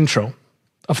this intro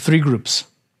of 3 groups.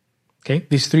 Okay,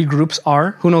 these 3 groups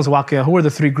are, who knows Waqiyah? Who are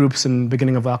the 3 groups in the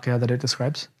beginning of Waqiyah that it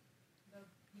describes?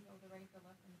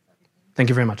 Thank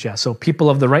you very much. Yeah, so people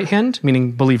of the right hand,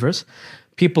 meaning believers.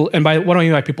 People, and by what do I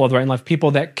mean by people of the right and left?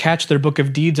 People that catch their book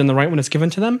of deeds in the right when it's given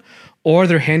to them, or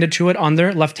they're handed to it on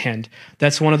their left hand.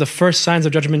 That's one of the first signs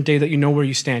of Judgment Day that you know where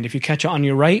you stand. If you catch it on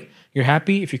your right, you're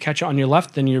happy. If you catch it on your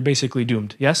left, then you're basically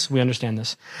doomed. Yes, we understand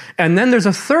this. And then there's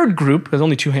a third group, there's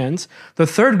only 2 hands. The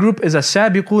third group is a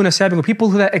sabiqun, people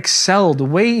who that excelled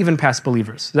way even past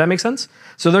believers. Does that make sense?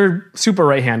 So they're super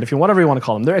right hand, if you whatever you want to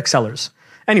call them. They're excellers.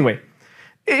 Anyway,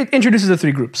 it introduces the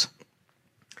 3 groups.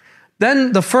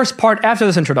 Then the first part after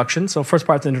this introduction, so first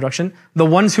part of the introduction, the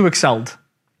ones who excelled.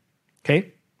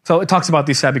 Okay? So it talks about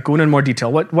these sabiqun in more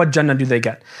detail. What Jannah do they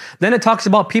get? Then it talks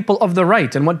about people of the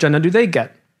right and what Jannah do they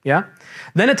get? Yeah?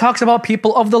 Then it talks about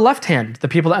people of the left hand, the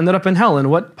people that ended up in hell, and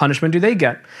what punishment do they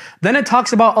get? Then it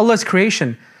talks about Allah's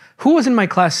creation. Who was in my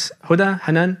class? Huda,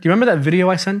 Hanan? Do you remember that video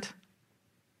I sent?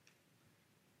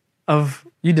 You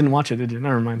didn't watch it, did you?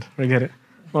 Never mind. Forget it.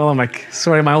 Well, I'm like,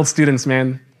 sorry, my old students,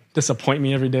 man, disappoint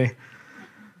me every day.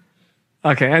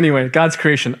 Okay, anyway, God's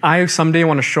creation. I someday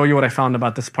want to show you what I found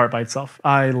about this part by itself.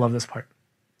 I love this part.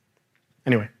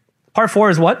 Anyway, part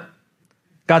 4 is what?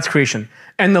 God's creation.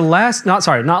 And the last, not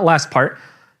last part,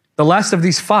 the last of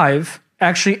these 5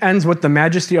 actually ends with the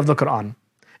majesty of the Quran.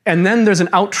 And then there's an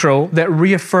outro that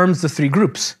reaffirms the 3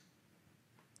 groups.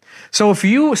 So if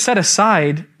you set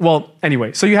aside, well,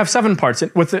 anyway, so you have 7 parts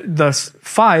with the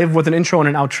 5 with an intro and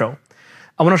an outro.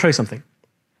 I want to show you something.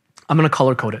 I'm going to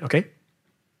color code it, okay?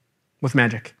 With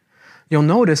magic. You'll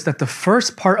notice that the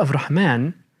first part of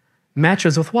Rahman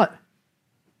matches with what?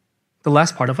 The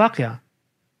last part of Waqiyah.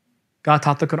 God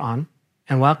taught the Quran,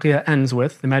 and Waqiyah ends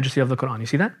with the majesty of the Quran. You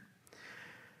see that?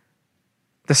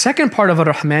 The second part of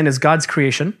Ar-Rahman is God's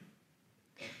creation.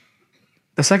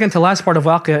 The second to last part of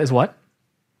Waqiyah is what?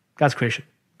 God's creation.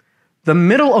 The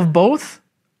middle of both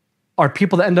are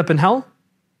people that end up in hell,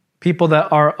 people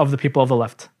that are of the people of the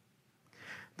left.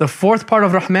 The fourth part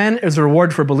of Rahman is a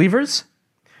reward for believers.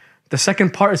 The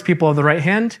second part is people of the right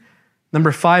hand.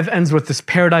 Number 5 ends with this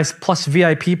Paradise Plus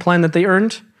VIP plan that they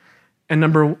earned. And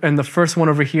the first one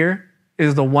over here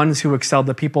is the ones who excelled,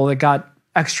 the people that got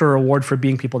extra reward for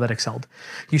being people that excelled.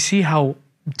 You see how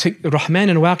Rahman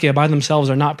and Waqiyah by themselves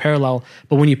are not parallel,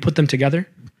 but when you put them together,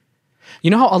 you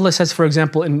know how Allah says, for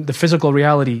example, in the physical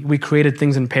reality, we created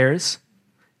things in pairs?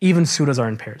 Even surahs are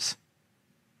in pairs.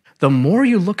 The more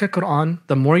you look at Quran,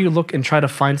 the more you look and try to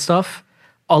find stuff,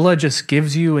 Allah just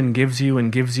gives you and gives you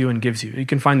and gives you and gives you. You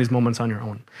can find these moments on your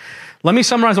own. Let me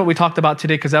summarize what we talked about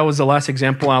today, because that was the last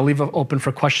example. I'll leave it open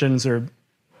for questions or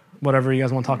whatever you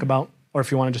guys want to talk about, or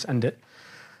if you want to just end it.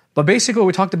 But basically what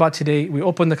we talked about today, we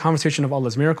opened the conversation of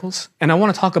Allah's miracles, and I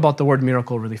want to talk about the word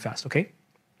miracle really fast, okay?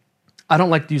 I don't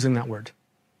like using that word.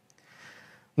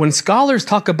 When scholars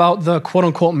talk about the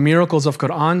quote-unquote miracles of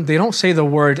Quran, they don't say the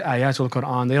word ayatul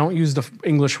Quran. They don't use the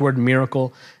English word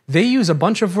miracle. They use a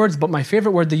bunch of words, but my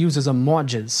favorite word they use is a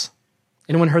mu'jiz.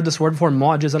 Anyone heard this word before?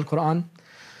 Mu'jiz al-Quran?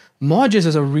 Mu'jiz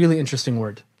is a really interesting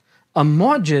word. A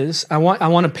mu'jiz, I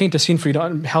want to paint a scene for you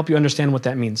to help you understand what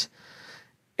that means.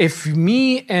 If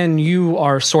me and you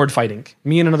are sword fighting,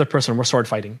 me and another person, we're sword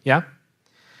fighting, yeah?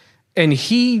 And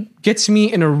he gets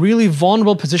me in a really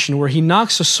vulnerable position where he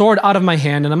knocks the sword out of my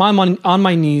hand and I'm on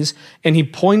my knees and he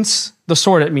points the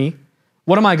sword at me.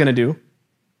 What am I going to do?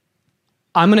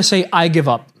 I'm going to say, I give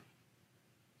up.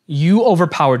 You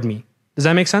overpowered me. Does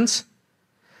that make sense?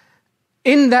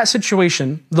 In that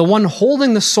situation, the one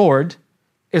holding the sword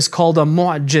is called a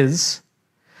mu'jiz,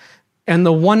 and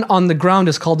the one on the ground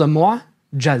is called a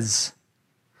mu'jaz,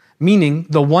 meaning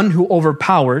the one who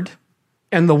overpowered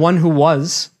and the one who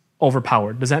was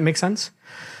overpowered. Does that make sense?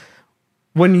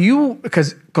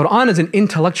 Because Quran is an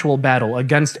intellectual battle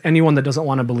against anyone that doesn't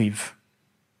want to believe.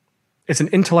 It's an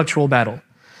intellectual battle.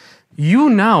 You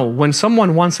now, when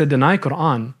someone wants to deny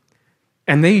Quran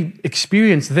and they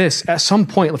experience this at some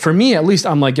point, for me at least,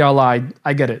 I'm like, Ya Allah,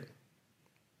 I get it.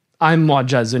 I'm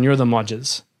mu'jaz and you're the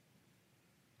mu'jiz.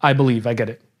 I believe, I get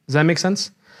it. Does that make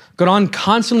sense? Quran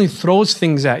constantly throws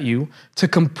things at you to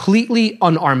completely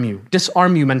unarm you,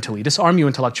 disarm you mentally, disarm you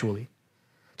intellectually,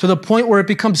 to the point where it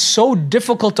becomes so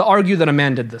difficult to argue that a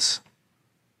man did this.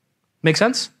 Make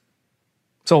sense?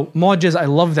 So mu'jiz, I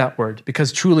love that word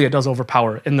because truly it does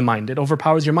overpower in the mind. It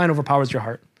overpowers your mind, overpowers your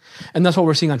heart. And that's what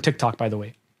we're seeing on TikTok, by the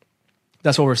way.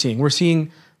 That's what we're seeing. We're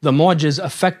seeing the mu'jiz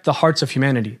affect the hearts of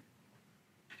humanity.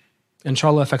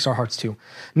 Inshallah affects our hearts too.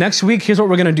 Next week, here's what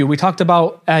we're going to do. We talked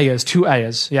about ayahs, 2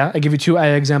 ayahs. Yeah, I gave you 2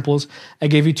 ayah examples. I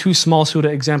gave you 2 small surah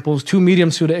examples, 2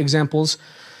 medium surah examples.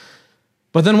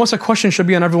 But then what's a question should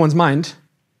be on everyone's mind?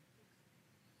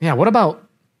 Yeah, what about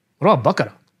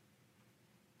Baqarah?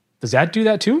 Does that do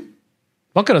that too?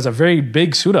 Baqarah is a very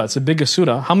big surah. It's the biggest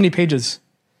surah. How many pages?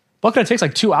 Baqarah takes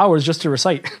like 2 hours just to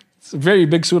recite. It's a very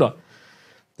big surah.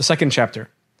 The 2nd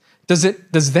chapter. Does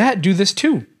that do this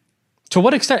too? To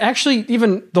what extent? Actually,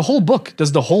 even the whole book.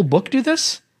 Does the whole book do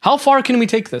this? How far can we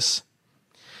take this?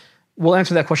 We'll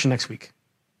answer that question next week.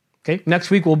 Okay? Next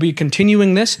week we'll be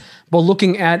continuing this, but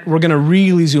we're going to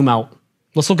really zoom out.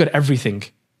 Let's look at everything.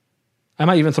 I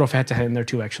might even throw Fatiha in there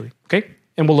too, actually. Okay?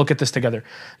 And we'll look at this together.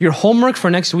 Your homework for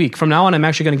next week, from now on, I'm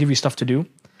actually going to give you stuff to do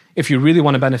if you really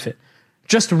want to benefit.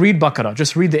 Just read Baqarah.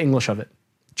 Just read the English of it.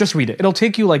 Just read it. It'll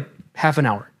take you like half an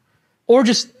hour. Or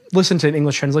just listen to an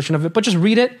English translation of it, but just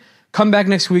read it. Come back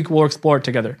next week. We'll explore it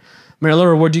together. May Allah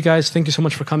reward you guys. Thank you so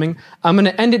much for coming. I'm going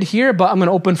to end it here, but I'm going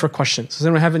to open for questions. Does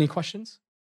anyone have any questions?